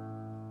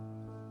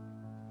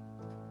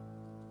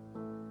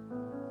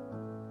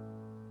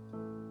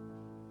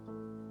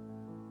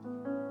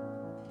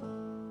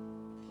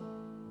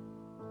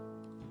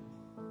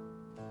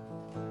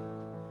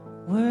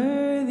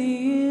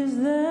 Worthy is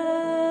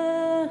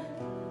the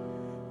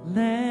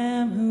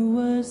Lamb who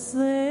was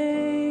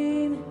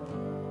slain.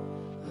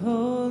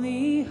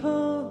 Holy,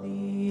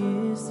 holy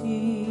is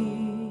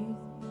he.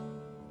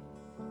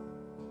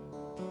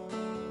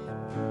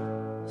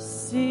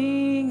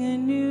 Sing a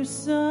new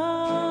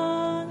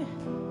song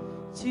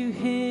to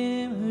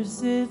him who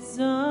sits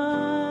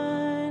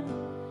on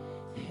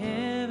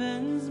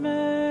heaven's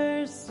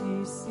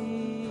mercy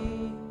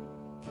seat.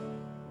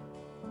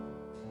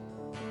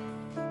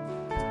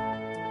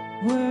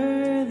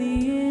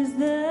 Worthy is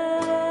the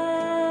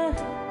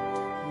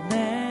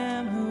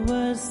Lamb who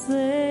was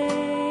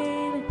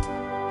slain.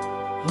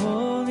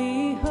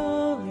 Holy,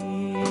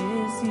 holy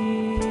is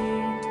he.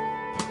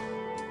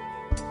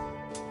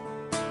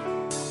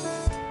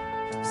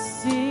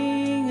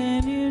 Sing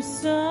a new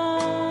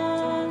song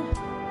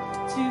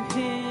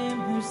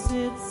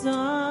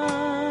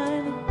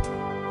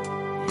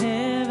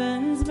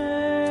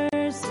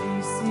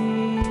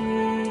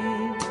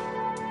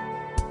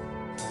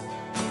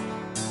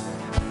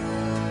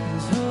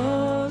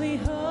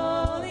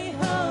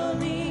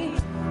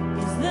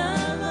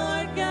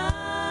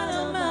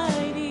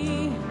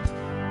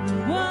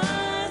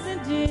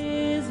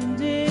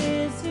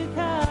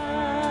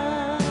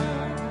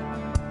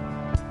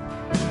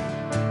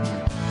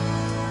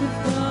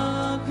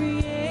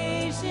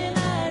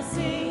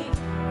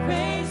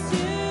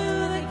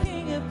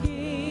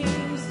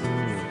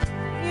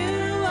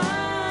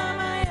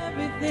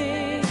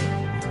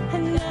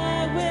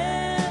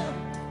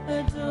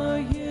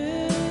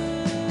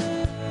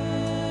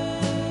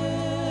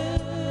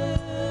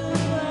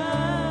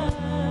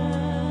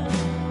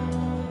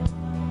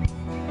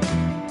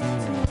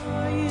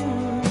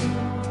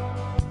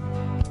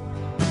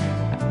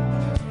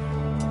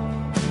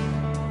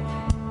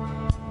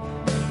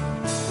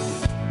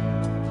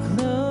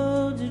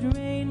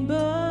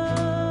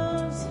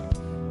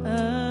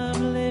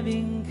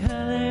living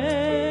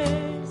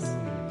colors,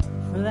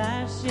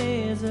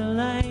 flashes of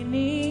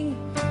lightning,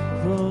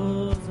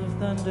 rolls of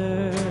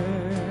thunder.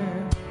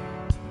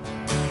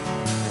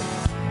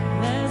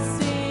 Let's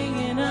sing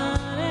in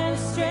honor and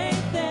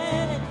strength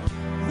and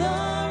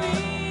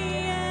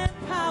glory and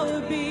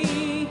power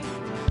be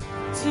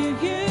to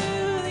you,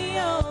 the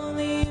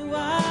only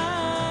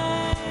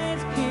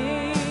wise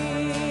King.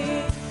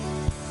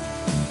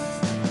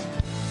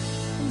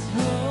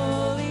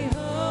 Holy,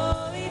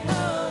 holy,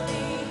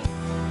 holy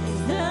is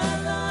the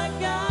Lord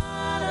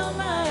God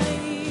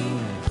Almighty,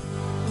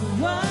 who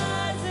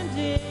was and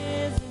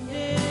is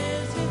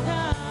to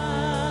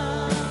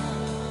come.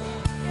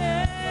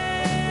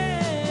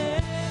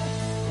 Yeah.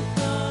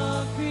 With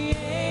all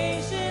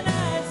creation I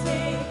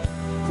sing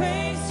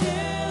praise to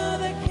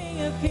the King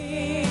of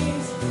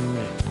Kings.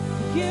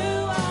 You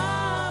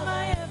are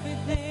my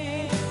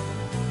everything,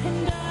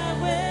 and I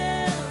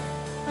will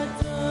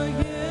adore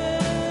you.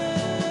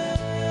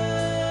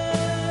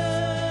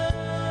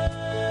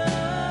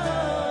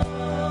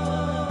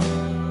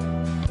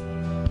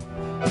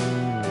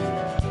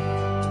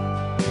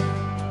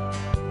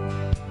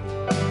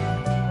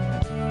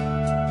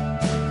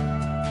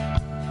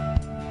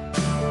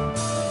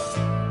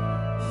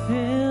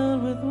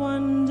 Filled with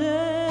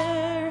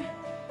wonder,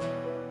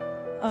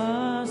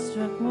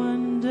 awestruck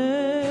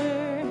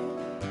wonder,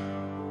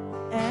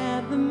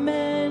 at the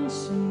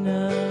mention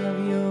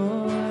of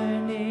your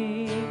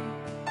name.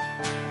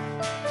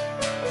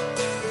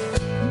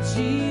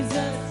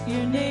 Jesus,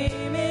 your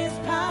name is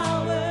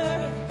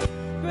power,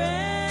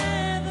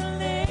 breath of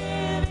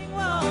living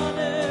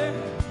water,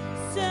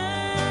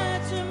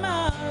 such a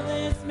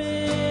marvelous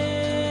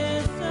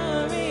mystery.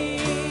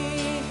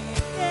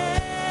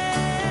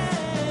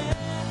 Yeah.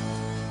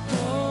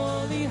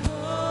 Holy,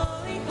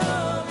 holy,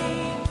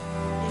 holy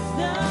is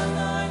the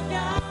Lord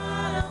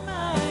God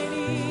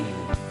Almighty,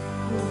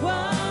 who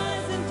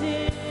was and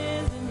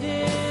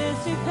is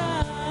to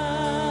come.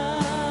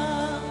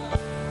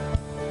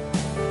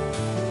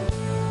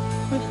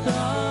 With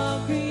all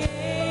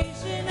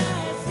creation I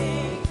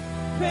sing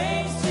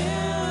praise to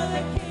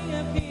the King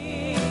of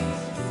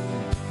Kings.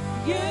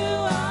 You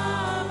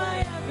are my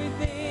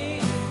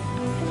everything,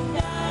 and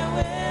I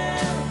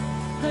will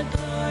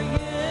adore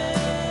you.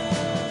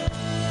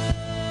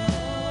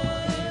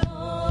 Holy,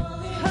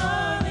 holy,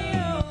 holy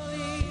is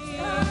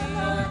the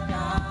Lord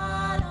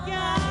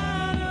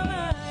God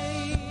Almighty,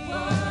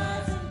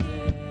 was and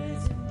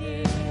is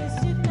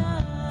to come.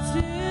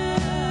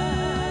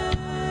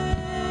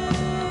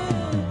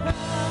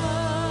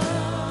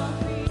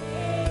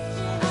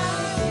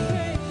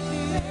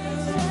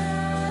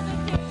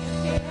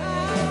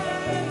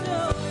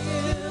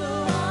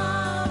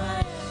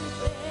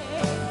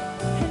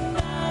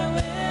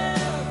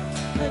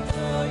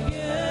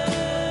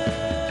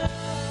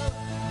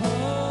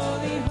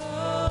 Holy,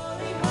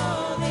 holy,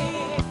 holy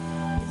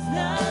is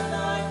the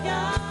Lord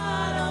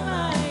God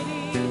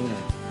Almighty,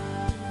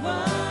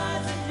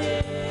 was and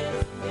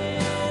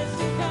is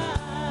to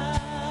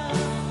come.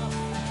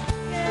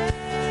 Yeah.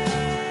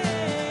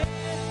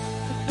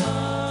 With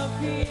all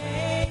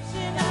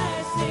creation I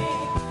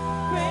sing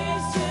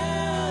praise to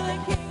the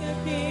King of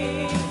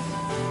Kings.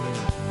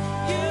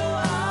 You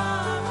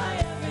are my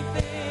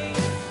everything,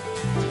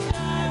 and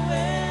I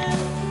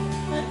will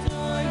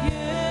adore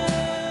you.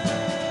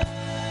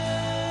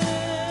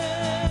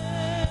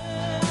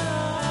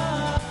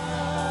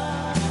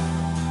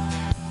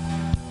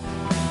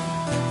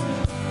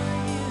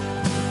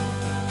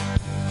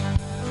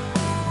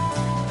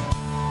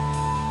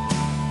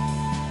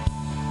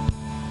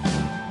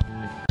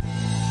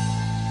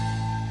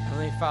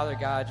 Heavenly Father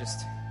God,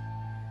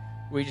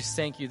 we just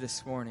thank you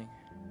this morning.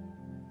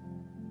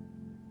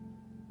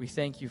 We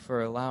thank you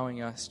for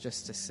allowing us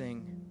just to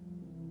sing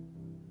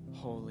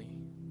holy,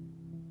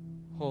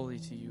 holy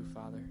to you,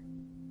 Father.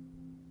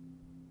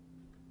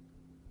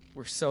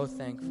 We're so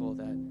thankful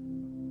that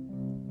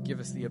you give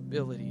us the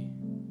ability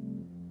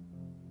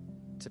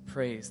to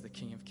praise the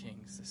King of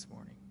Kings this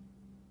morning.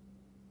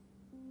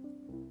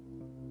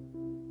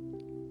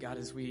 God,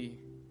 as we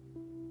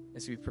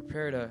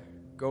prepare to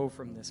go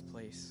from this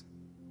place,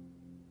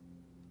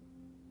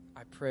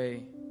 I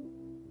pray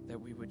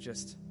that we would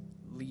just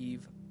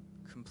leave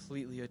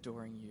completely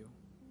adoring you.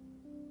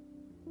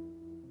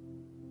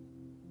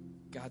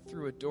 God,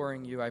 through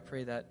adoring you, I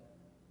pray that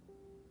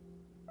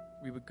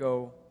we would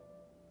go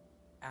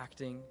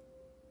acting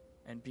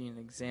and being an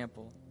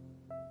example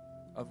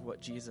of what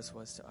Jesus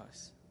was to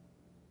us.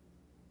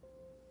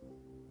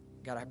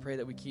 God, I pray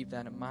that we keep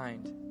that in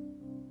mind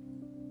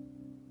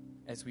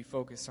as we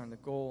focus on the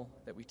goal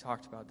that we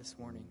talked about this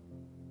morning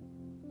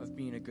of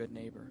being a good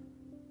neighbor.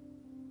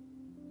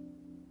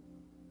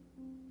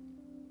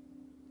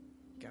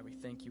 God, we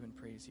thank you and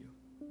praise you.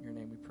 In your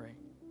name we pray.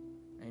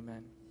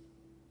 Amen.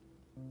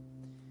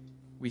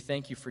 We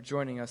thank you for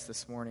joining us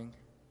this morning.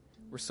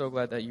 We're so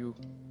glad that you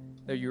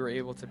were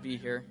able to be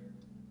here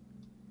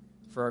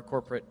for our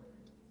corporate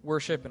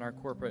worship and our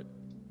corporate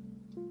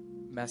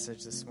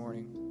message this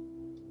morning.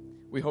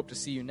 We hope to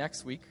see you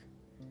next week.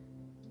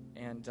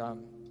 And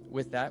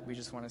with that, we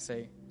just want to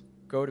say,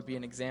 go to be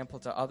an example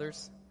to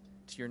others,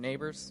 to your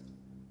neighbors,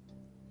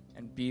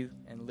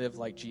 and live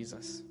like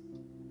Jesus.